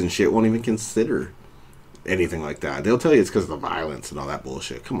Oscars and shit won't even consider anything like that. They'll tell you it's because of the violence and all that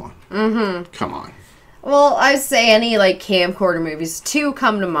bullshit. Come on. Mm-hmm. Come on. Well, I would say any, like, camcorder movies, two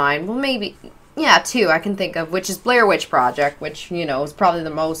come to mind. Well, maybe... Yeah, two I can think of, which is Blair Witch Project, which, you know, is probably the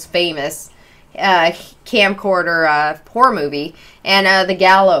most famous camcorder horror movie, and The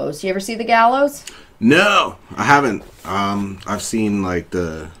Gallows. You ever see The Gallows? No, I haven't. I've seen, like,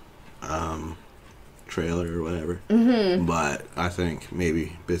 the trailer or whatever, but I think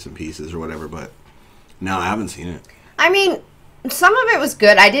maybe bits and pieces or whatever, but no, I haven't seen it. I mean, some of it was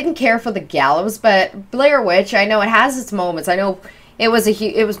good. I didn't care for The Gallows, but Blair Witch, I know it has its moments. I know... It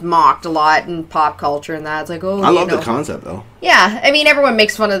was mocked a lot in pop culture and that. It's like, oh, I love the concept, though. Yeah, I mean, everyone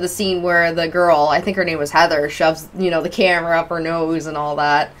makes fun of the scene where the girl, I think her name was Heather, shoves, you know, the camera up her nose and all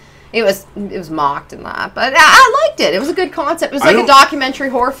that. It was mocked in that, but I liked it. It was a good concept. It was like a documentary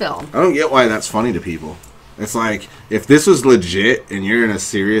horror film. I don't get why that's funny to people. It's like, if this was legit and you're in a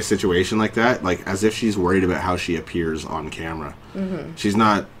serious situation like that, like, as if she's worried about how she appears on camera. Mm-hmm. She's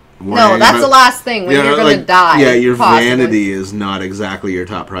not... No, that's the last thing when you're going to die. Yeah, your vanity is not exactly your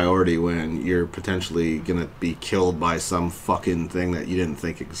top priority when you're potentially going to be killed by some fucking thing that you didn't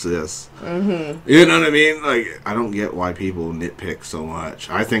think exists. Mm-hmm. You know what I mean? Like, I don't get why people nitpick so much.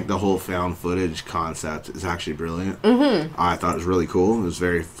 I think the whole found footage concept is actually brilliant. Mm-hmm. I thought it was really cool. It was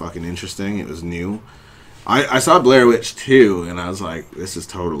very fucking interesting. It was new. I saw Blair Witch 2, and I was like, this is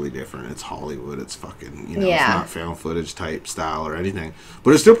totally different. It's Hollywood. It's fucking, you know, It's not found footage type style or anything.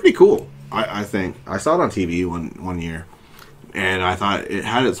 But it's still pretty cool, I think. I saw it on TV one year, and I thought it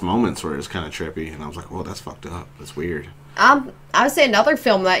had its moments where it was kind of trippy, and I was like, whoa, that's fucked up. That's weird. I would say another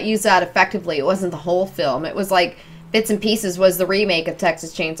film that used that effectively, it wasn't the whole film. It was like bits and pieces, was the remake of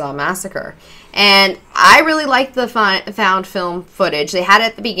Texas Chainsaw Massacre. And I really liked the found film footage. They had it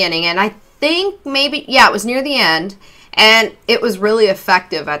at the beginning, and I think maybe, it was near the end, and it was really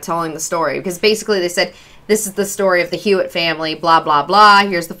effective at telling the story, because basically they said, this is the story of the Hewitt family, blah, blah, blah,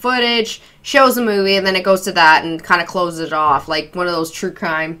 here's the footage, shows the movie, and then it goes to that and kind of closes it off, like one of those true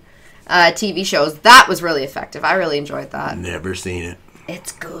crime TV shows. That was really effective. I really enjoyed that. Never seen it.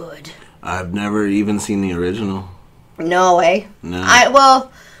 It's good. I've never even seen the original. No way. No.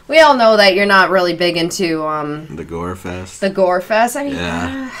 Well, we all know that you're not really big into the gore fest. The gore fest. I mean,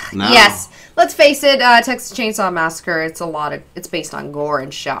 no. Yes. Let's face it. Texas Chainsaw Massacre. It's based on gore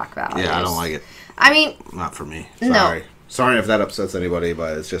and shock value. Yeah, I don't like it. I mean, not for me. Sorry. No. Sorry if that upsets anybody,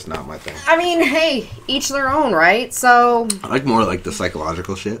 but it's just not my thing. I mean, hey, each their own, right? So I like more like the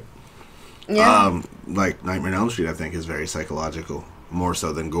psychological shit. Yeah. Like Nightmare on Elm Street, I think, is very psychological, more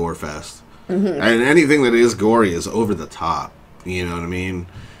so than gore fest. Mm-hmm. And anything that is gory is over the top. You know what I mean?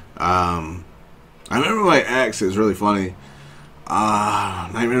 I remember my ex, it was really funny,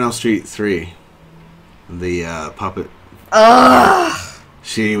 Nightmare on Elm Street 3, the puppet,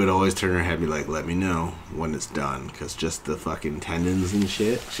 she would always turn her head and be like, let me know when it's done, because just the fucking tendons and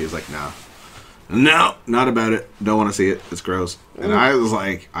shit, she was like, no, not about it, don't want to see it, it's gross. And I was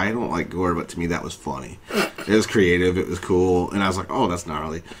like, I don't like gore, but to me that was funny. It was creative, it was cool, and I was like, oh, that's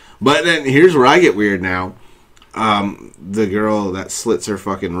gnarly. But then here's where I get weird now. The girl that slits her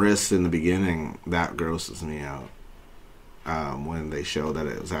fucking wrists in the beginning, that grosses me out. When they show that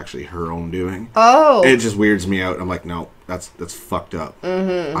it was actually her own doing. Oh. It just weirds me out. I'm like, no, that's fucked up.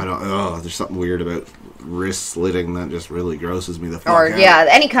 Mm-hmm. There's something weird about wrist slitting that just really grosses me the fuck out. Or, yeah,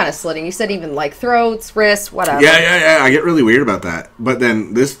 any kind of slitting. You said even like throats, wrists, whatever. Yeah. I get really weird about that. But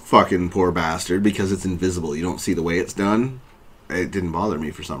then this fucking poor bastard, because it's invisible, you don't see the way it's done. it didn't bother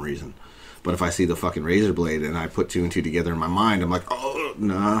me for some reason. But if I see the fucking razor blade and I put 2 and 2 together in my mind, I'm like, oh,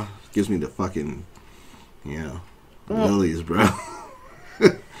 nah. Gives me the fucking, willies, bro.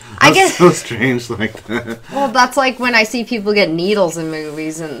 I guess so strange like that. Well, that's like when I see people get needles in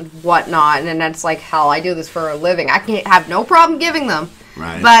movies and whatnot, and it's like, hell, I do this for a living. I can have no problem giving them.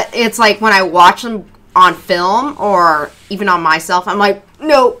 Right. But it's like when I watch them on film or even on myself, I'm like,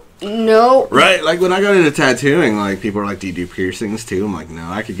 no. Right, like when I got into tattooing, like people are like, do you do piercings too? I'm like,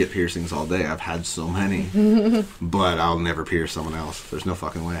 no, I could get piercings all day. I've had so many. But I'll never pierce someone else. There's no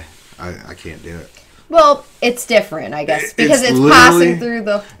fucking way. I can't do it. Well, it's different, I guess, because it's passing through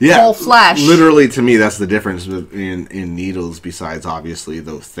the whole flesh. Literally, to me, that's the difference in needles, besides, obviously,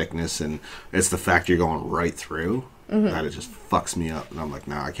 the thickness, and it's the fact you're going right through, that it just fucks me up. And I'm like,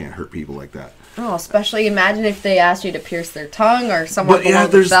 nah, I can't hurt people like that. Oh, especially imagine if they asked you to pierce their tongue or someone below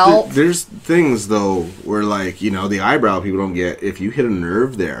the belt. There's things, though, where, like, the eyebrow people don't get. If you hit a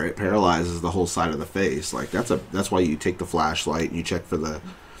nerve there, it paralyzes the whole side of the face. Like, that's why you take the flashlight and you check for the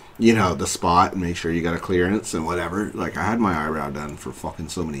spot and make sure you got a clearance and whatever. Like, I had my eyebrow done for fucking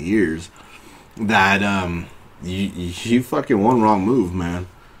so many years that you fucking one wrong move, man.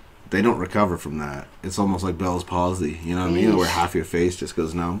 They don't recover from that. It's almost like Bell's palsy, you know what I mean? Where half your face just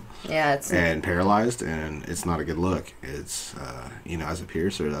goes numb. Yeah, and paralyzed, and it's not a good look. It's as a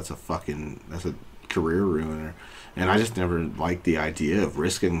piercer, that's a career ruiner. And I just never liked the idea of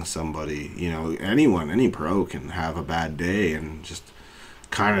risking somebody, any pro can have a bad day and just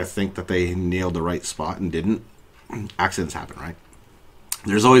kind of think that they nailed the right spot and didn't. Accidents happen, right?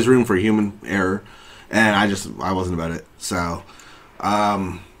 There's always room for human error, and I wasn't about it. So,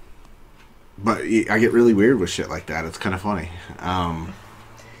 but I get really weird with shit like that. It's kind of funny.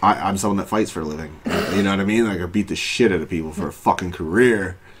 I'm someone that fights for a living. You know what I mean? Like, I beat the shit out of people for a fucking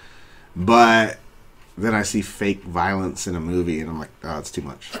career. But then I see fake violence in a movie, and I'm like, oh, it's too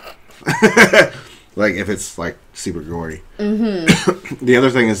much. Like, if it's, like, super gory. Mm-hmm. The other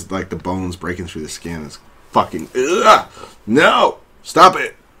thing is, like, the bones breaking through the skin is fucking... Ugh! No! Stop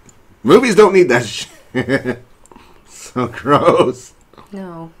it! Movies don't need that shit. So gross.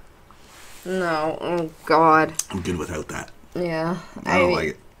 No. Oh, God. I'm good without that. Yeah. I don't like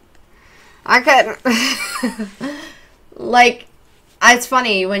it. I couldn't... like... It's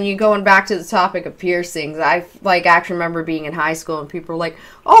funny, when you going back to the topic of piercings, I actually remember being in high school and people were like,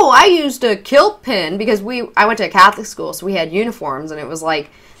 oh, I used a kilt pin, because I went to a Catholic school, so we had uniforms, and it was like,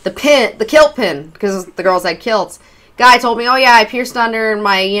 the kilt pin, because the girls had kilts. Guy told me, oh yeah, I pierced under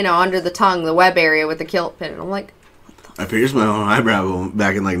under the tongue, the web area with the kilt pin, and I'm like, what the I pierced my own eyebrow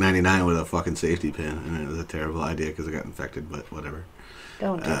back in like 99 with a fucking safety pin, and it was a terrible idea because I got infected, but whatever.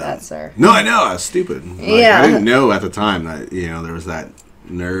 Don't do that, sir. No, I know. I was stupid. Like, yeah. I didn't know at the time that, there was that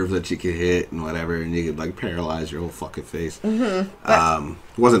nerve that you could hit and whatever, and you could, like, paralyze your whole fucking face. Mm-hmm.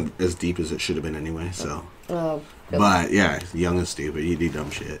 It wasn't as deep as it should have been anyway, so. Oh, but, yeah, young and stupid. You do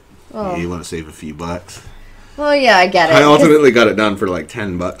dumb shit. Oh. You want to save a few bucks. Well, yeah, I get it. I ultimately got it done for, like,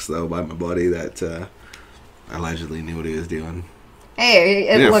 $10, though, by my buddy that allegedly knew what he was doing. Hey,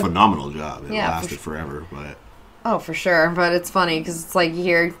 it did a phenomenal job. It lasted forever, but... Oh, for sure. But it's funny because it's like you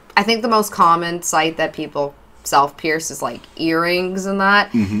hear... I think the most common site that people self-pierce is like earrings and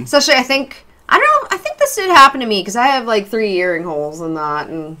that. Mm-hmm. Especially, I think... I don't know. I think this did happen to me because I have like 3 earring holes in that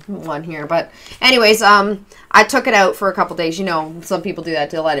and one here. But anyways, I took it out for a couple days. Some people do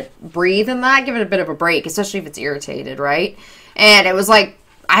that to let it breathe and that. Give it a bit of a break, especially if it's irritated, right? And it was like...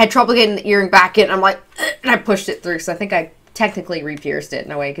 I had trouble getting the earring back in. And I'm like... And I pushed it through. So I think I technically re-pierced it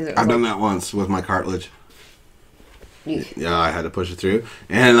in a way. Cause it was I've done that once with my cartilage. Yeah, I had to push it through,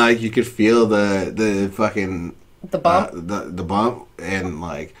 and like you could feel the fucking bump, the bump, and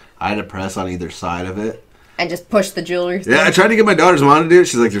like I had to press on either side of it and just push the jewelry through. Yeah, I tried to get my daughter's mom to do it.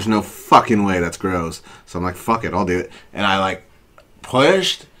 She's like, "There's no fucking way, that's gross." So I'm like, "Fuck it, I'll do it." And I like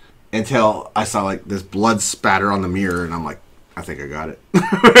pushed until I saw like this blood spatter on the mirror, and I'm like, "I think I got it."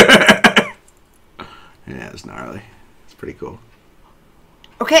 Yeah, it's gnarly. It's pretty cool.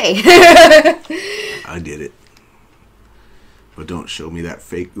 Okay. I did it. But don't show me that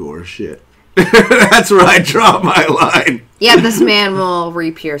fake gore shit. That's where I draw my line. Yeah, this man will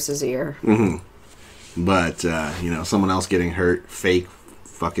re-pierce his ear. Mm-hmm. But, someone else getting hurt, fake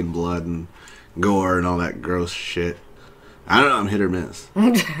fucking blood and gore and all that gross shit. I don't know, I'm hit or miss.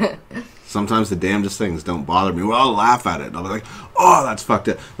 Sometimes the damnedest things don't bother me. Well, I'll laugh at it. And I'll be like, oh, that's fucked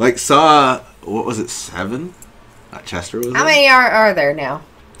up. Like, what was it, 7? That Chester was in? How many are there now?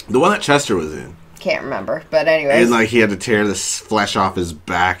 The one that Chester was in. Can't remember, but anyways. And like he had to tear this flesh off his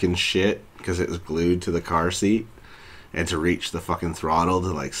back and shit because it was glued to the car seat, and to reach the fucking throttle to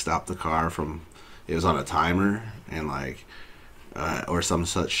like stop the car from, it was on a timer, and like or some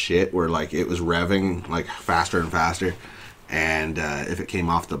such shit where like it was revving like faster and faster, and if it came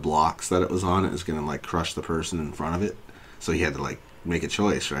off the blocks that it was on, it was gonna like crush the person in front of it. So he had to like make a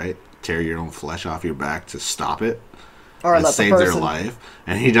choice, right? Tear your own flesh off your back to stop it, or and let save their life.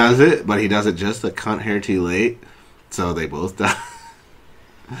 And he does it, but he does it just a cunt hair too late, so they both die.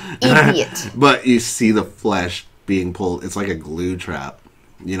 Idiot. But you see the flesh being pulled. It's like a glue trap.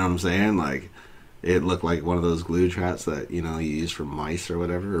 You know what I'm saying? Like, it looked like one of those glue traps that, you know, you use for mice or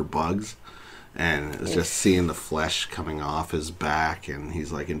whatever, or bugs. And it's just seeing the flesh coming off his back, and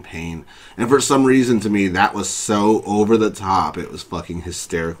he's like in pain. And for some reason, to me, that was so over the top. It was fucking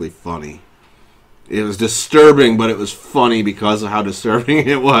hysterically funny. It was disturbing, but it was funny because of how disturbing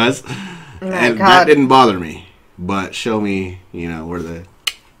it was. And that didn't bother me. But show me, you know, where the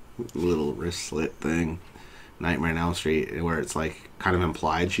little wrist slit thing, Nightmare on Elm Street, where it's like kind of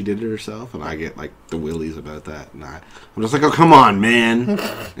implied she did it herself, and I get like the willies about that. And I'm just like, oh, come on, man.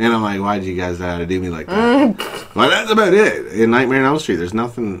 And I'm like, why did you guys have to do me like that? But that's about it. In Nightmare on Elm Street, there's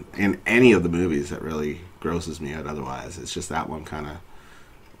nothing in any of the movies that really grosses me out otherwise. It's just that one kind of,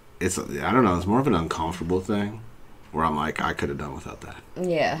 I don't know, it's more of an uncomfortable thing where I'm like, I could have done without that.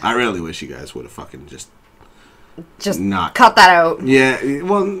 Yeah. I really wish you guys would have fucking just not cut that out. Yeah,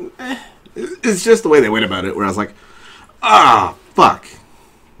 well, it's just the way they went about it, where I was like, fuck.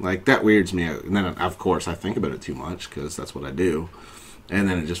 Like, that weirds me out. And then, of course, I think about it too much, because that's what I do. And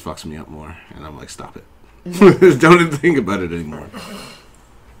then it just fucks me up more. And I'm like, stop it. Don't even think about it anymore.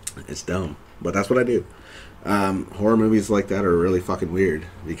 It's dumb. But that's what I do. Horror movies like that are really fucking weird,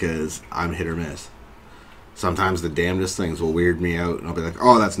 because I'm hit or miss. Sometimes the damnedest things will weird me out, and I'll be like,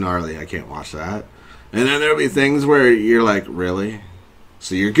 oh, that's gnarly, I can't watch that. And then there'll be things where you're like, really?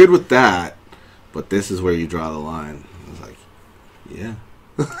 So you're good with that, but this is where you draw the line. I was like, yeah.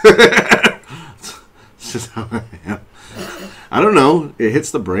 It's just how I am. I don't know. It hits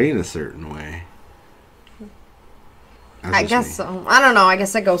the brain a certain way. I guess so. I don't know. I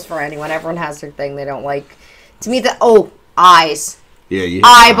guess that goes for anyone. Everyone has their thing they don't like. To me, eyes. Yeah, you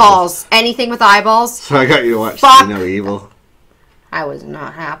eyeballs. Anything with eyeballs. So I got you to watch See No Evil. I was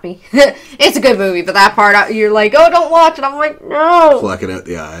not happy. It's a good movie, but that part, you're like, oh, don't watch it. I'm like, no. Plucking out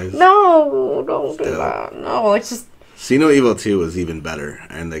the eyes. No, don't do that. No, it's just... See No Evil 2 was even better,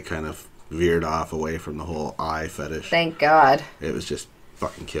 and they kind of veered off away from the whole eye fetish. Thank God. It was just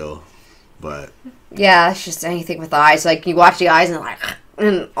fucking kill. But... yeah, it's just anything with eyes. Like, you watch the eyes and like,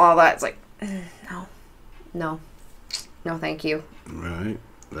 and all that. It's like, no, thank you. Right.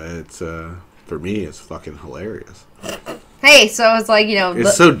 It's, for me, it's fucking hilarious. Hey, so it's like, you know...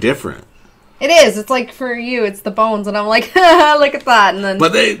 it's so different. It is. It's like, for you, it's the bones, and I'm like, look at that, and then...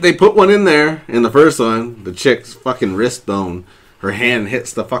 but they put one in there, in the first one, the chick's fucking wrist bone, her hand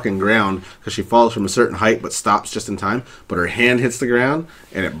hits the fucking ground, because she falls from a certain height, but stops just in time, but her hand hits the ground,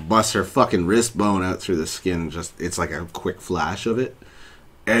 and it busts her fucking wrist bone out through the skin, it's like a quick flash of it.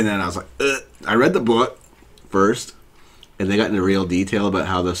 And then I was like, ugh. I read the book first, and they got into real detail about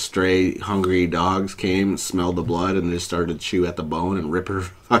how the stray, hungry dogs came and smelled the blood and just started to chew at the bone and rip her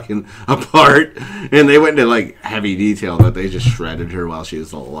fucking apart. And they went into, like, heavy detail that they just shredded her while she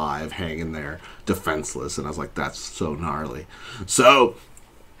was alive, hanging there, defenseless. And I was like, that's so gnarly. So,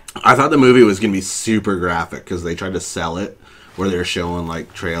 I thought the movie was going to be super graphic because they tried to sell it where they were showing,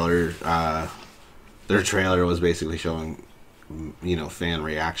 like, trailer. Their trailer was basically showing, you know, fan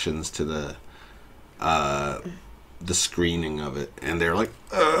reactions to the screening of it, and they're like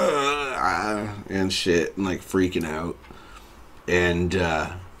and shit, and like freaking out. And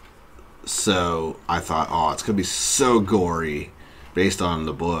so I thought, oh, it's gonna be so gory based on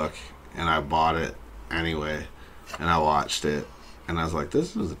the book, and I bought it anyway, and I watched it, and I was like,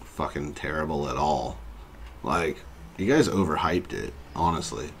 this isn't fucking terrible at all. Like, you guys overhyped it,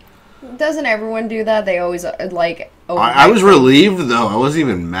 honestly. Doesn't everyone do that? They always like I was relieved though. I wasn't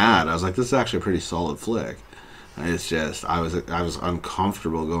even mad. I was like, this is actually a pretty solid flick. It's just, I was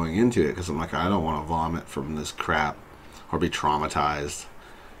uncomfortable going into it because I'm like, I don't want to vomit from this crap or be traumatized.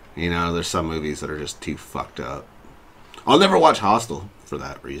 You know, there's some movies that are just too fucked up. I'll never watch Hostel for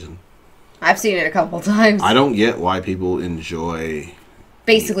that reason. I've seen it a couple times. I don't get why people enjoy...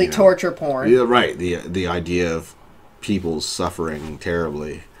 basically, you know, torture porn. Yeah, right. The idea of people suffering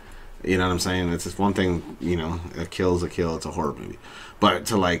terribly. You know what I'm saying? It's just one thing, you know, a kill's a kill. It's a horror movie. But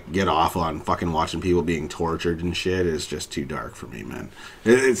to, like, get off on fucking watching people being tortured and shit is just too dark for me, man.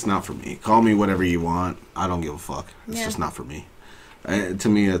 It's not for me. Call me whatever you want. I don't give a fuck. It's just not for me. To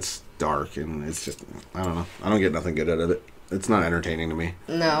me, it's dark, and it's just, I don't know. I don't get nothing good out of it. It's not entertaining to me.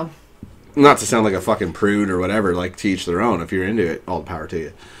 No. Not to sound like a fucking prude or whatever, like, to each their own. If you're into it, all the power to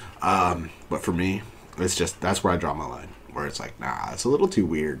you. But for me, it's just, that's where I draw my line. where it's like, nah, it's a little too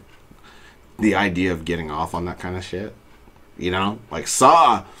weird. The idea of getting off on that kind of shit, you know, like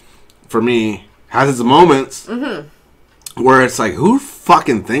Saw, for me, has its moments where it's like, who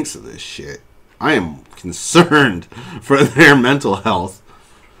fucking thinks of this shit? I am concerned for their mental health,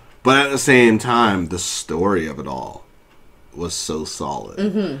 but at the same time, the story of it all was so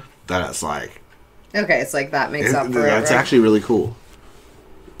solid that it's like, okay, it's like that makes up for it. That's right? actually really cool.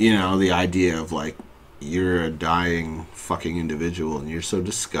 You know, the idea of like, you're a dying fucking individual and you're so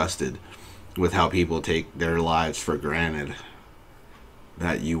disgusted with how people take their lives for granted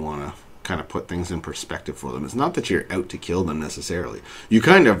that you want to kind of put things in perspective for them. It's not that you're out to kill them necessarily. You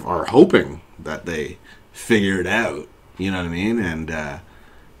kind of are hoping that they figure it out, you know what I mean? And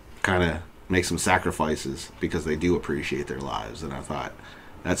kind of make some sacrifices because they do appreciate their lives. And I thought,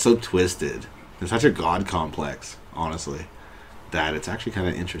 that's so twisted. It's such a God complex, honestly, that it's actually kind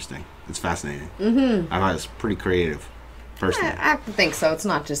of interesting. It's fascinating. I thought it's pretty creative, personally. I think so. It's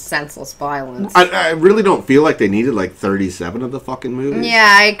not just senseless violence. I really don't feel like they needed like 37 of the fucking movies.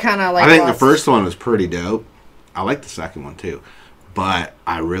 Yeah, I kind of like. I think the first one was pretty dope. I like the second one too, but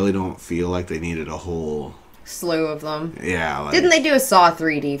I really don't feel like they needed a whole slew of them. Yeah. Like, didn't they do a Saw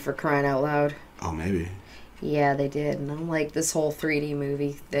 3D for crying out loud? Oh, maybe. Yeah, they did. And I'm like, this whole 3D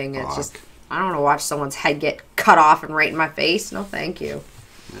movie thing. It's just, I don't want to watch someone's head get cut off and right in my face. No, thank you.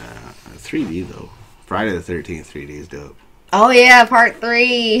 Yeah, 3D though. Friday the 13th 3D is dope. Oh yeah, part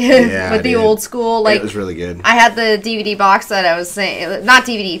 3 Yeah, with the old school. Like, it was really good. I had the DVD box set. I was saying, not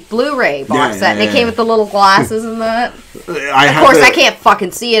DVD, Blu-ray box set, and it came with the little glasses and that. Of course, I can't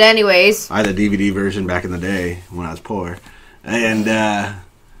fucking see it anyways. I had the DVD version back in the day when I was poor, and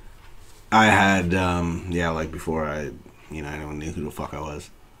I had like before anyone knew who the fuck I was.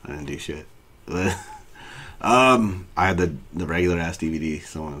 I didn't do shit. I had the regular ass DVD.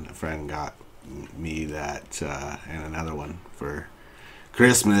 A friend got me that and another one for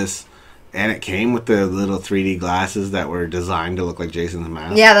Christmas, and it came with the little 3D glasses that were designed to look like Jason's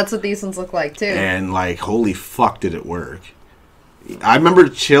mask. Yeah, that's what these ones look like too. And like, holy fuck, did it work? I remember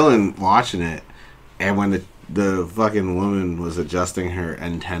chilling watching it, and when the fucking woman was adjusting her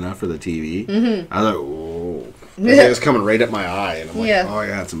antenna for the TV, I was like, whoa. It was coming right at my eye, and I'm like, oh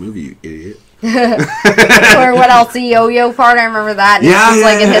yeah, it's a movie, you idiot. Or what else, the yo-yo part, I remember that.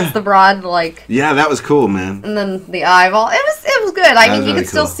 And it hits the broad, like... Yeah, that was cool, man. And then the eyeball. It was good. I mean, you could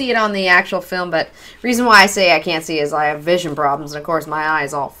still see it on the actual film, but reason why I say I can't see is I have vision problems, and of course my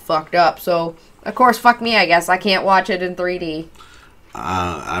eye's all fucked up, so, of course, fuck me, I guess. I can't watch it in 3D.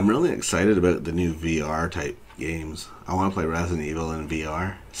 I'm really excited about the new VR type games. I want to play Resident Evil in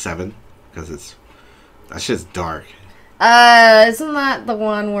VR 7, because that shit's dark. Isn't that the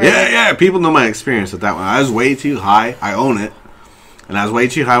one where... Yeah, people know my experience with that one. I was way too high. I own it. And I was way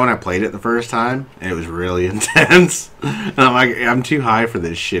too high when I played it the first time, and it was really intense. And I'm like, I'm too high for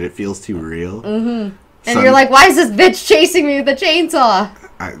this shit. It feels too real. And you're like, why is this bitch chasing me with a chainsaw?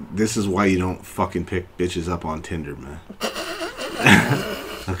 This is why you don't fucking pick bitches up on Tinder, man.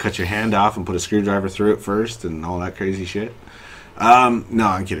 I'll cut your hand off and put a screwdriver through it first and all that crazy shit. No,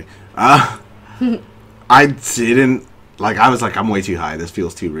 I'm kidding. I didn't... Like, I was like, I'm way too high. This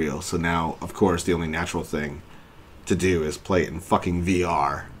feels too real. So now, of course, the only natural thing to do is play it in fucking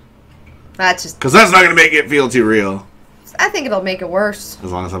VR. That's just... Because that's not going to make it feel too real. I think it'll make it worse.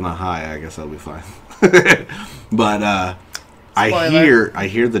 As long as I'm not high, I guess I'll be fine. But, I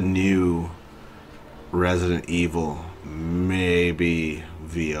hear the new Resident Evil maybe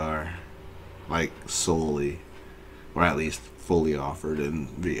VR. Like, solely. Or at least fully offered in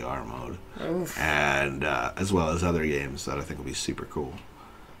VR mode. Oof. And as well as other games that I think will be super cool.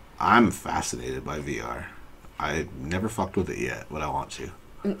 I'm fascinated by VR. I never fucked with it yet, but I want to.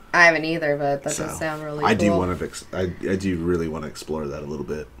 I haven't either, but that does sound really cool. I do really want to explore that a little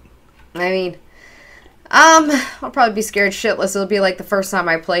bit. I mean, I'll probably be scared shitless. It'll be like the first time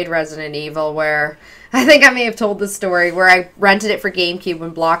I played Resident Evil, where I think I may have told this story, where I rented it for GameCube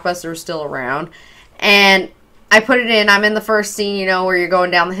when Blockbuster was still around, and I put it in. I'm in the first scene, where you're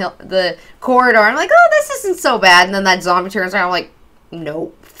going down the corridor. I'm like, oh, this isn't so bad. And then that zombie turns around. I'm like,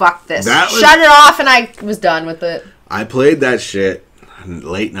 nope, fuck this. Shut it off, and I was done with it. I played that shit in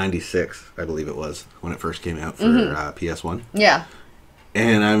late '96, I believe it was, when it first came out for PS1. Yeah.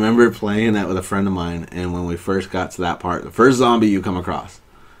 And I remember playing that with a friend of mine, and when we first got to that part, the first zombie you come across,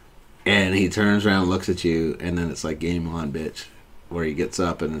 and he turns around, looks at you, and then it's like, game on, bitch. Where he gets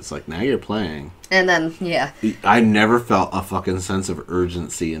up and it's like, now you're playing. And then, yeah. I never felt a fucking sense of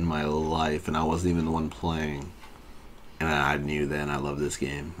urgency in my life, and I wasn't even the one playing. And I knew then I loved this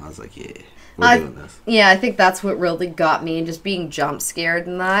game. I was like, yeah, we're doing this. Yeah, I think that's what really got me, just being jump scared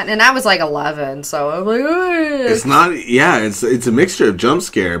and that. And I was like 11, so I'm like, ugh. It's not, yeah, it's a mixture of jump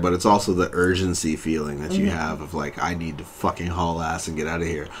scare, but it's also the urgency feeling that you have of like, I need to fucking haul ass and get out of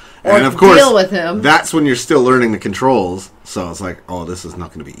here. Or and of course, deal with him. That's when you're still learning the controls. So it's like, oh, this is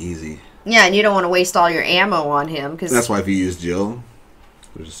not going to be easy. Yeah, and you don't want to waste all your ammo on him. Cause that's why if you use Jill,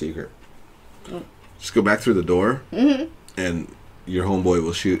 there's a secret. Just go back through the door, and your homeboy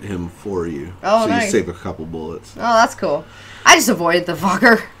will shoot him for you. Oh, so nice. you save a couple bullets. Oh, that's cool. I just avoided the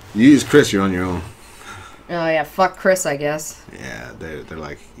fucker. You use Chris, you're on your own. Oh, yeah, fuck Chris, I guess. Yeah, they're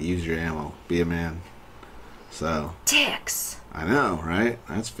like, use your ammo, be a man. So. Dicks. I know, right?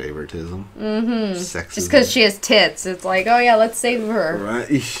 That's favoritism. Sexism. Just because she has tits, it's like, oh yeah, let's save her.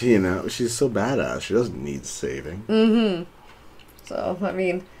 Right? You know, she's so badass. She doesn't need saving. So, I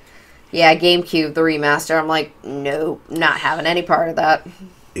mean, yeah, GameCube, the remaster, I'm like, nope, not having any part of that.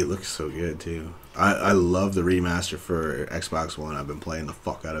 It looks so good, too. I love the remaster for Xbox One. I've been playing the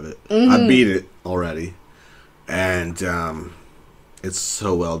fuck out of it. I beat it already. And, it's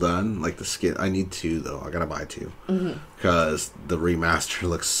so well done. Like, the skin... I need 2, though. I gotta buy 2. Because the remaster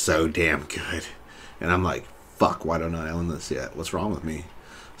looks so damn good. And I'm like, fuck, why don't I own this yet? What's wrong with me?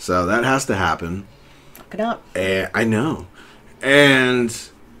 So, that has to happen. Look it up. And I know. And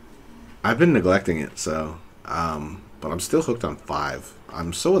I've been neglecting it, so... but I'm still hooked on 5.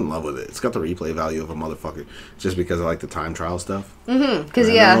 I'm so in love with it. It's got the replay value of a motherfucker. Just because I like the time trial stuff. Because,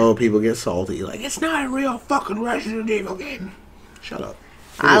 yeah. I know people get salty. Like, it's not a real fucking Resident Evil game. Shut up.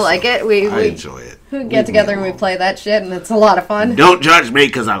 I like it. I enjoy it. We get together and we play that shit, and it's a lot of fun. Don't judge me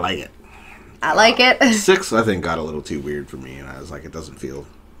because I like it. I like it. 6, I think, got a little too weird for me, and I was like, it doesn't feel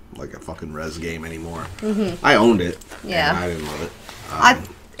like a fucking res game anymore. I owned it. Yeah. And I didn't love it.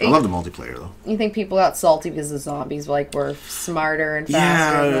 I love the multiplayer, though. You think people got salty because the zombies were smarter and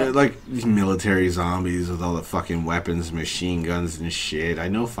faster? Yeah, like these military zombies with all the fucking weapons, machine guns and shit. I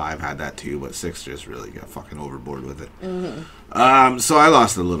know 5 had that too, but 6 just really got fucking overboard with it. So I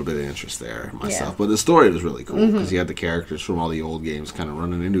lost a little bit of interest there myself. Yeah. But the story was really cool because you had the characters from all the old games kind of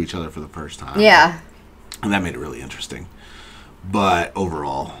running into each other for the first time. Yeah. And that made it really interesting. But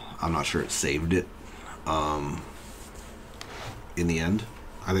overall, I'm not sure it saved it in the end.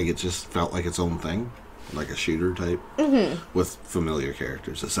 I think it just felt like its own thing, like a shooter type, with familiar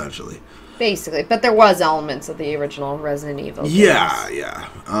characters, essentially. Basically, but there was elements of the original Resident Evil games.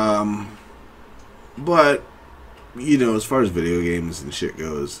 Yeah. But, you know, as far as video games and shit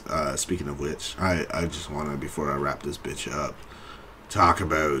goes, speaking of which, I just want to, before I wrap this bitch up, talk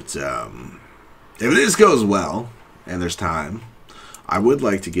about, if this goes well, and there's time, I would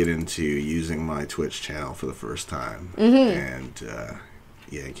like to get into using my Twitch channel for the first time. And,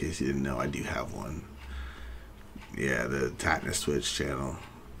 yeah, in case you didn't know, I do have one. Yeah, the Tattness Twitch channel.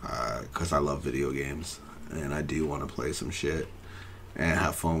 Because I love video games. And I do want to play some shit. And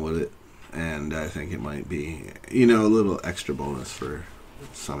have fun with it. And I think it might be, you know, a little extra bonus for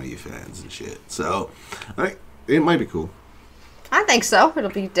some of you fans and shit. So, I think it might be cool. I think so. It'll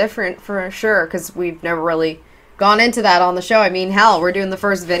be different for sure. Because we've never really gone into that on the show. I mean, hell, we're doing the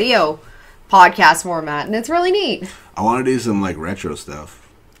first video podcast format. And it's really neat. I want to do some, like, retro stuff.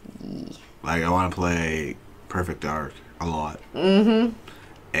 Like, I want to play Perfect Dark a lot. And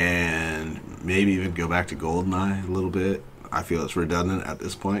maybe even go back to GoldenEye a little bit. I feel it's redundant at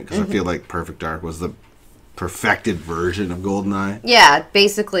this point, because I feel like Perfect Dark was the perfected version of GoldenEye. Yeah,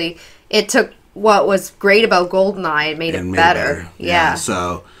 basically, it took what was great about GoldenEye and made it better. Yeah.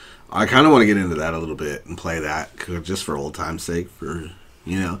 So, I kind of want to get into that a little bit and play that, just for old time's sake, for,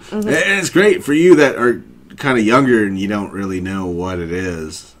 you know. And it's great for you that are kind of younger and you don't really know what it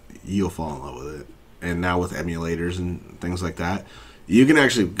is. You'll fall in love with it. And now with emulators and things like that, you can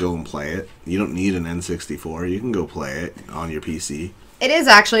actually go and play it. You don't need an N64. You can go play it on your PC. It is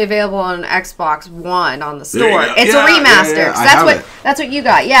actually available on Xbox One on the store. It's a remaster. Yeah. That's what you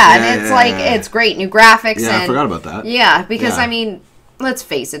got. Yeah, and it's it's great new graphics. Yeah, and I forgot about that. Yeah, because I mean, let's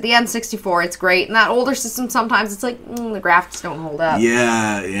face it, the N64, it's great, and that older system sometimes it's like the graphics don't hold up.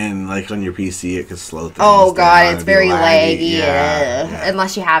 Yeah, and like on your PC, it could slow things. Oh god, it's very laggy. Yeah.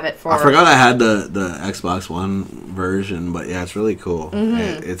 Unless you have it for. I forgot I had the Xbox One version, but yeah, it's really cool.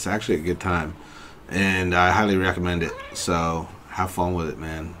 It's actually a good time, and I highly recommend it. So have fun with it,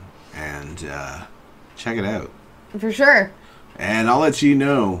 man, and check it out for sure. And I'll let you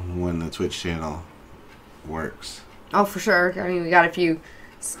know when the Twitch channel works. Oh, for sure. I mean, we got a few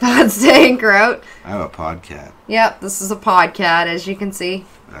spots to anchor out. I have a podcat. Yep, this is a podcat, as you can see.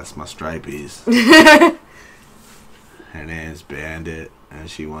 That's my stripies. Her name's Bandit, and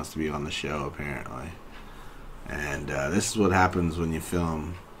she wants to be on the show, apparently. And this is what happens when you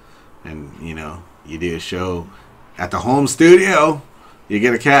film and, you know, you do a show at the home studio. You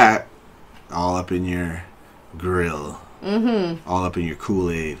get a cat all up in your grill. Mm-hmm. All up in your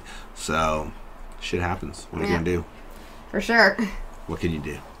Kool-Aid. So, shit happens. What are you going to do? For sure. What can you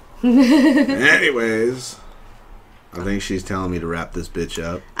do? Anyways, I think she's telling me to wrap this bitch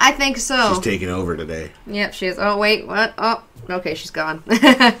up. I think so. She's taking over today. Yep, she is. Oh, wait, what? Oh, okay, she's gone.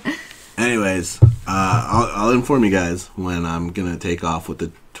 Anyways, I'll inform you guys when I'm going to take off with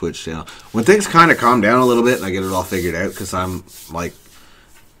the Twitch channel. When things kind of calm down a little bit and I get it all figured out, because I'm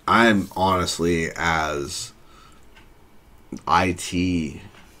honestly, as IT-wise,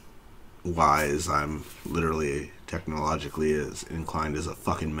 I'm literally technologically as inclined as a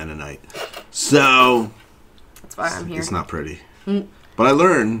fucking Mennonite. So, that's why I'm here. It's not pretty. But I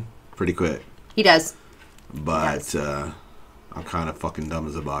learn pretty quick. He does. But I'm kind of fucking dumb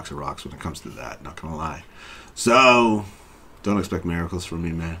as a box of rocks when it comes to that, not gonna lie. So, don't expect miracles from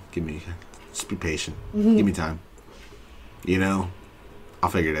me, man. Just be patient. Give me time. You know, I'll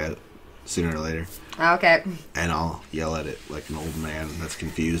figure it out sooner or later. Okay. And I'll yell at it like an old man that's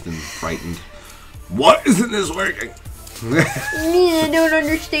confused and frightened. What isn't this working? I don't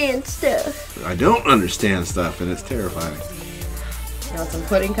understand stuff. I don't understand stuff, and it's terrifying. You want some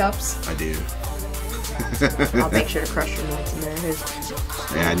pudding cups? I do. I'll make sure to crush your nuts in there.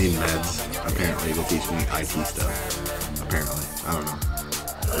 Yeah, I need meds, apparently, to teach me IT stuff. Apparently. I don't know.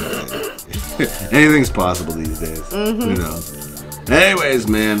 Anything's possible these days. Who knows? Anyways,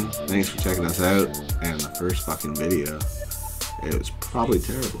 man, thanks for checking us out. And the first fucking video, it was probably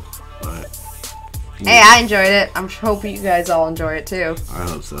terrible, but... Hey, I enjoyed it. I'm hoping you guys all enjoy it too. I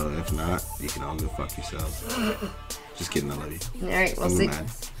hope so. If not, you can all go fuck yourselves. Just kidding, I love you. Alright, we'll see.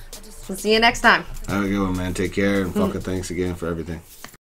 We'll see you next time. Have a good one, man. Take care, and fucking thanks again for everything.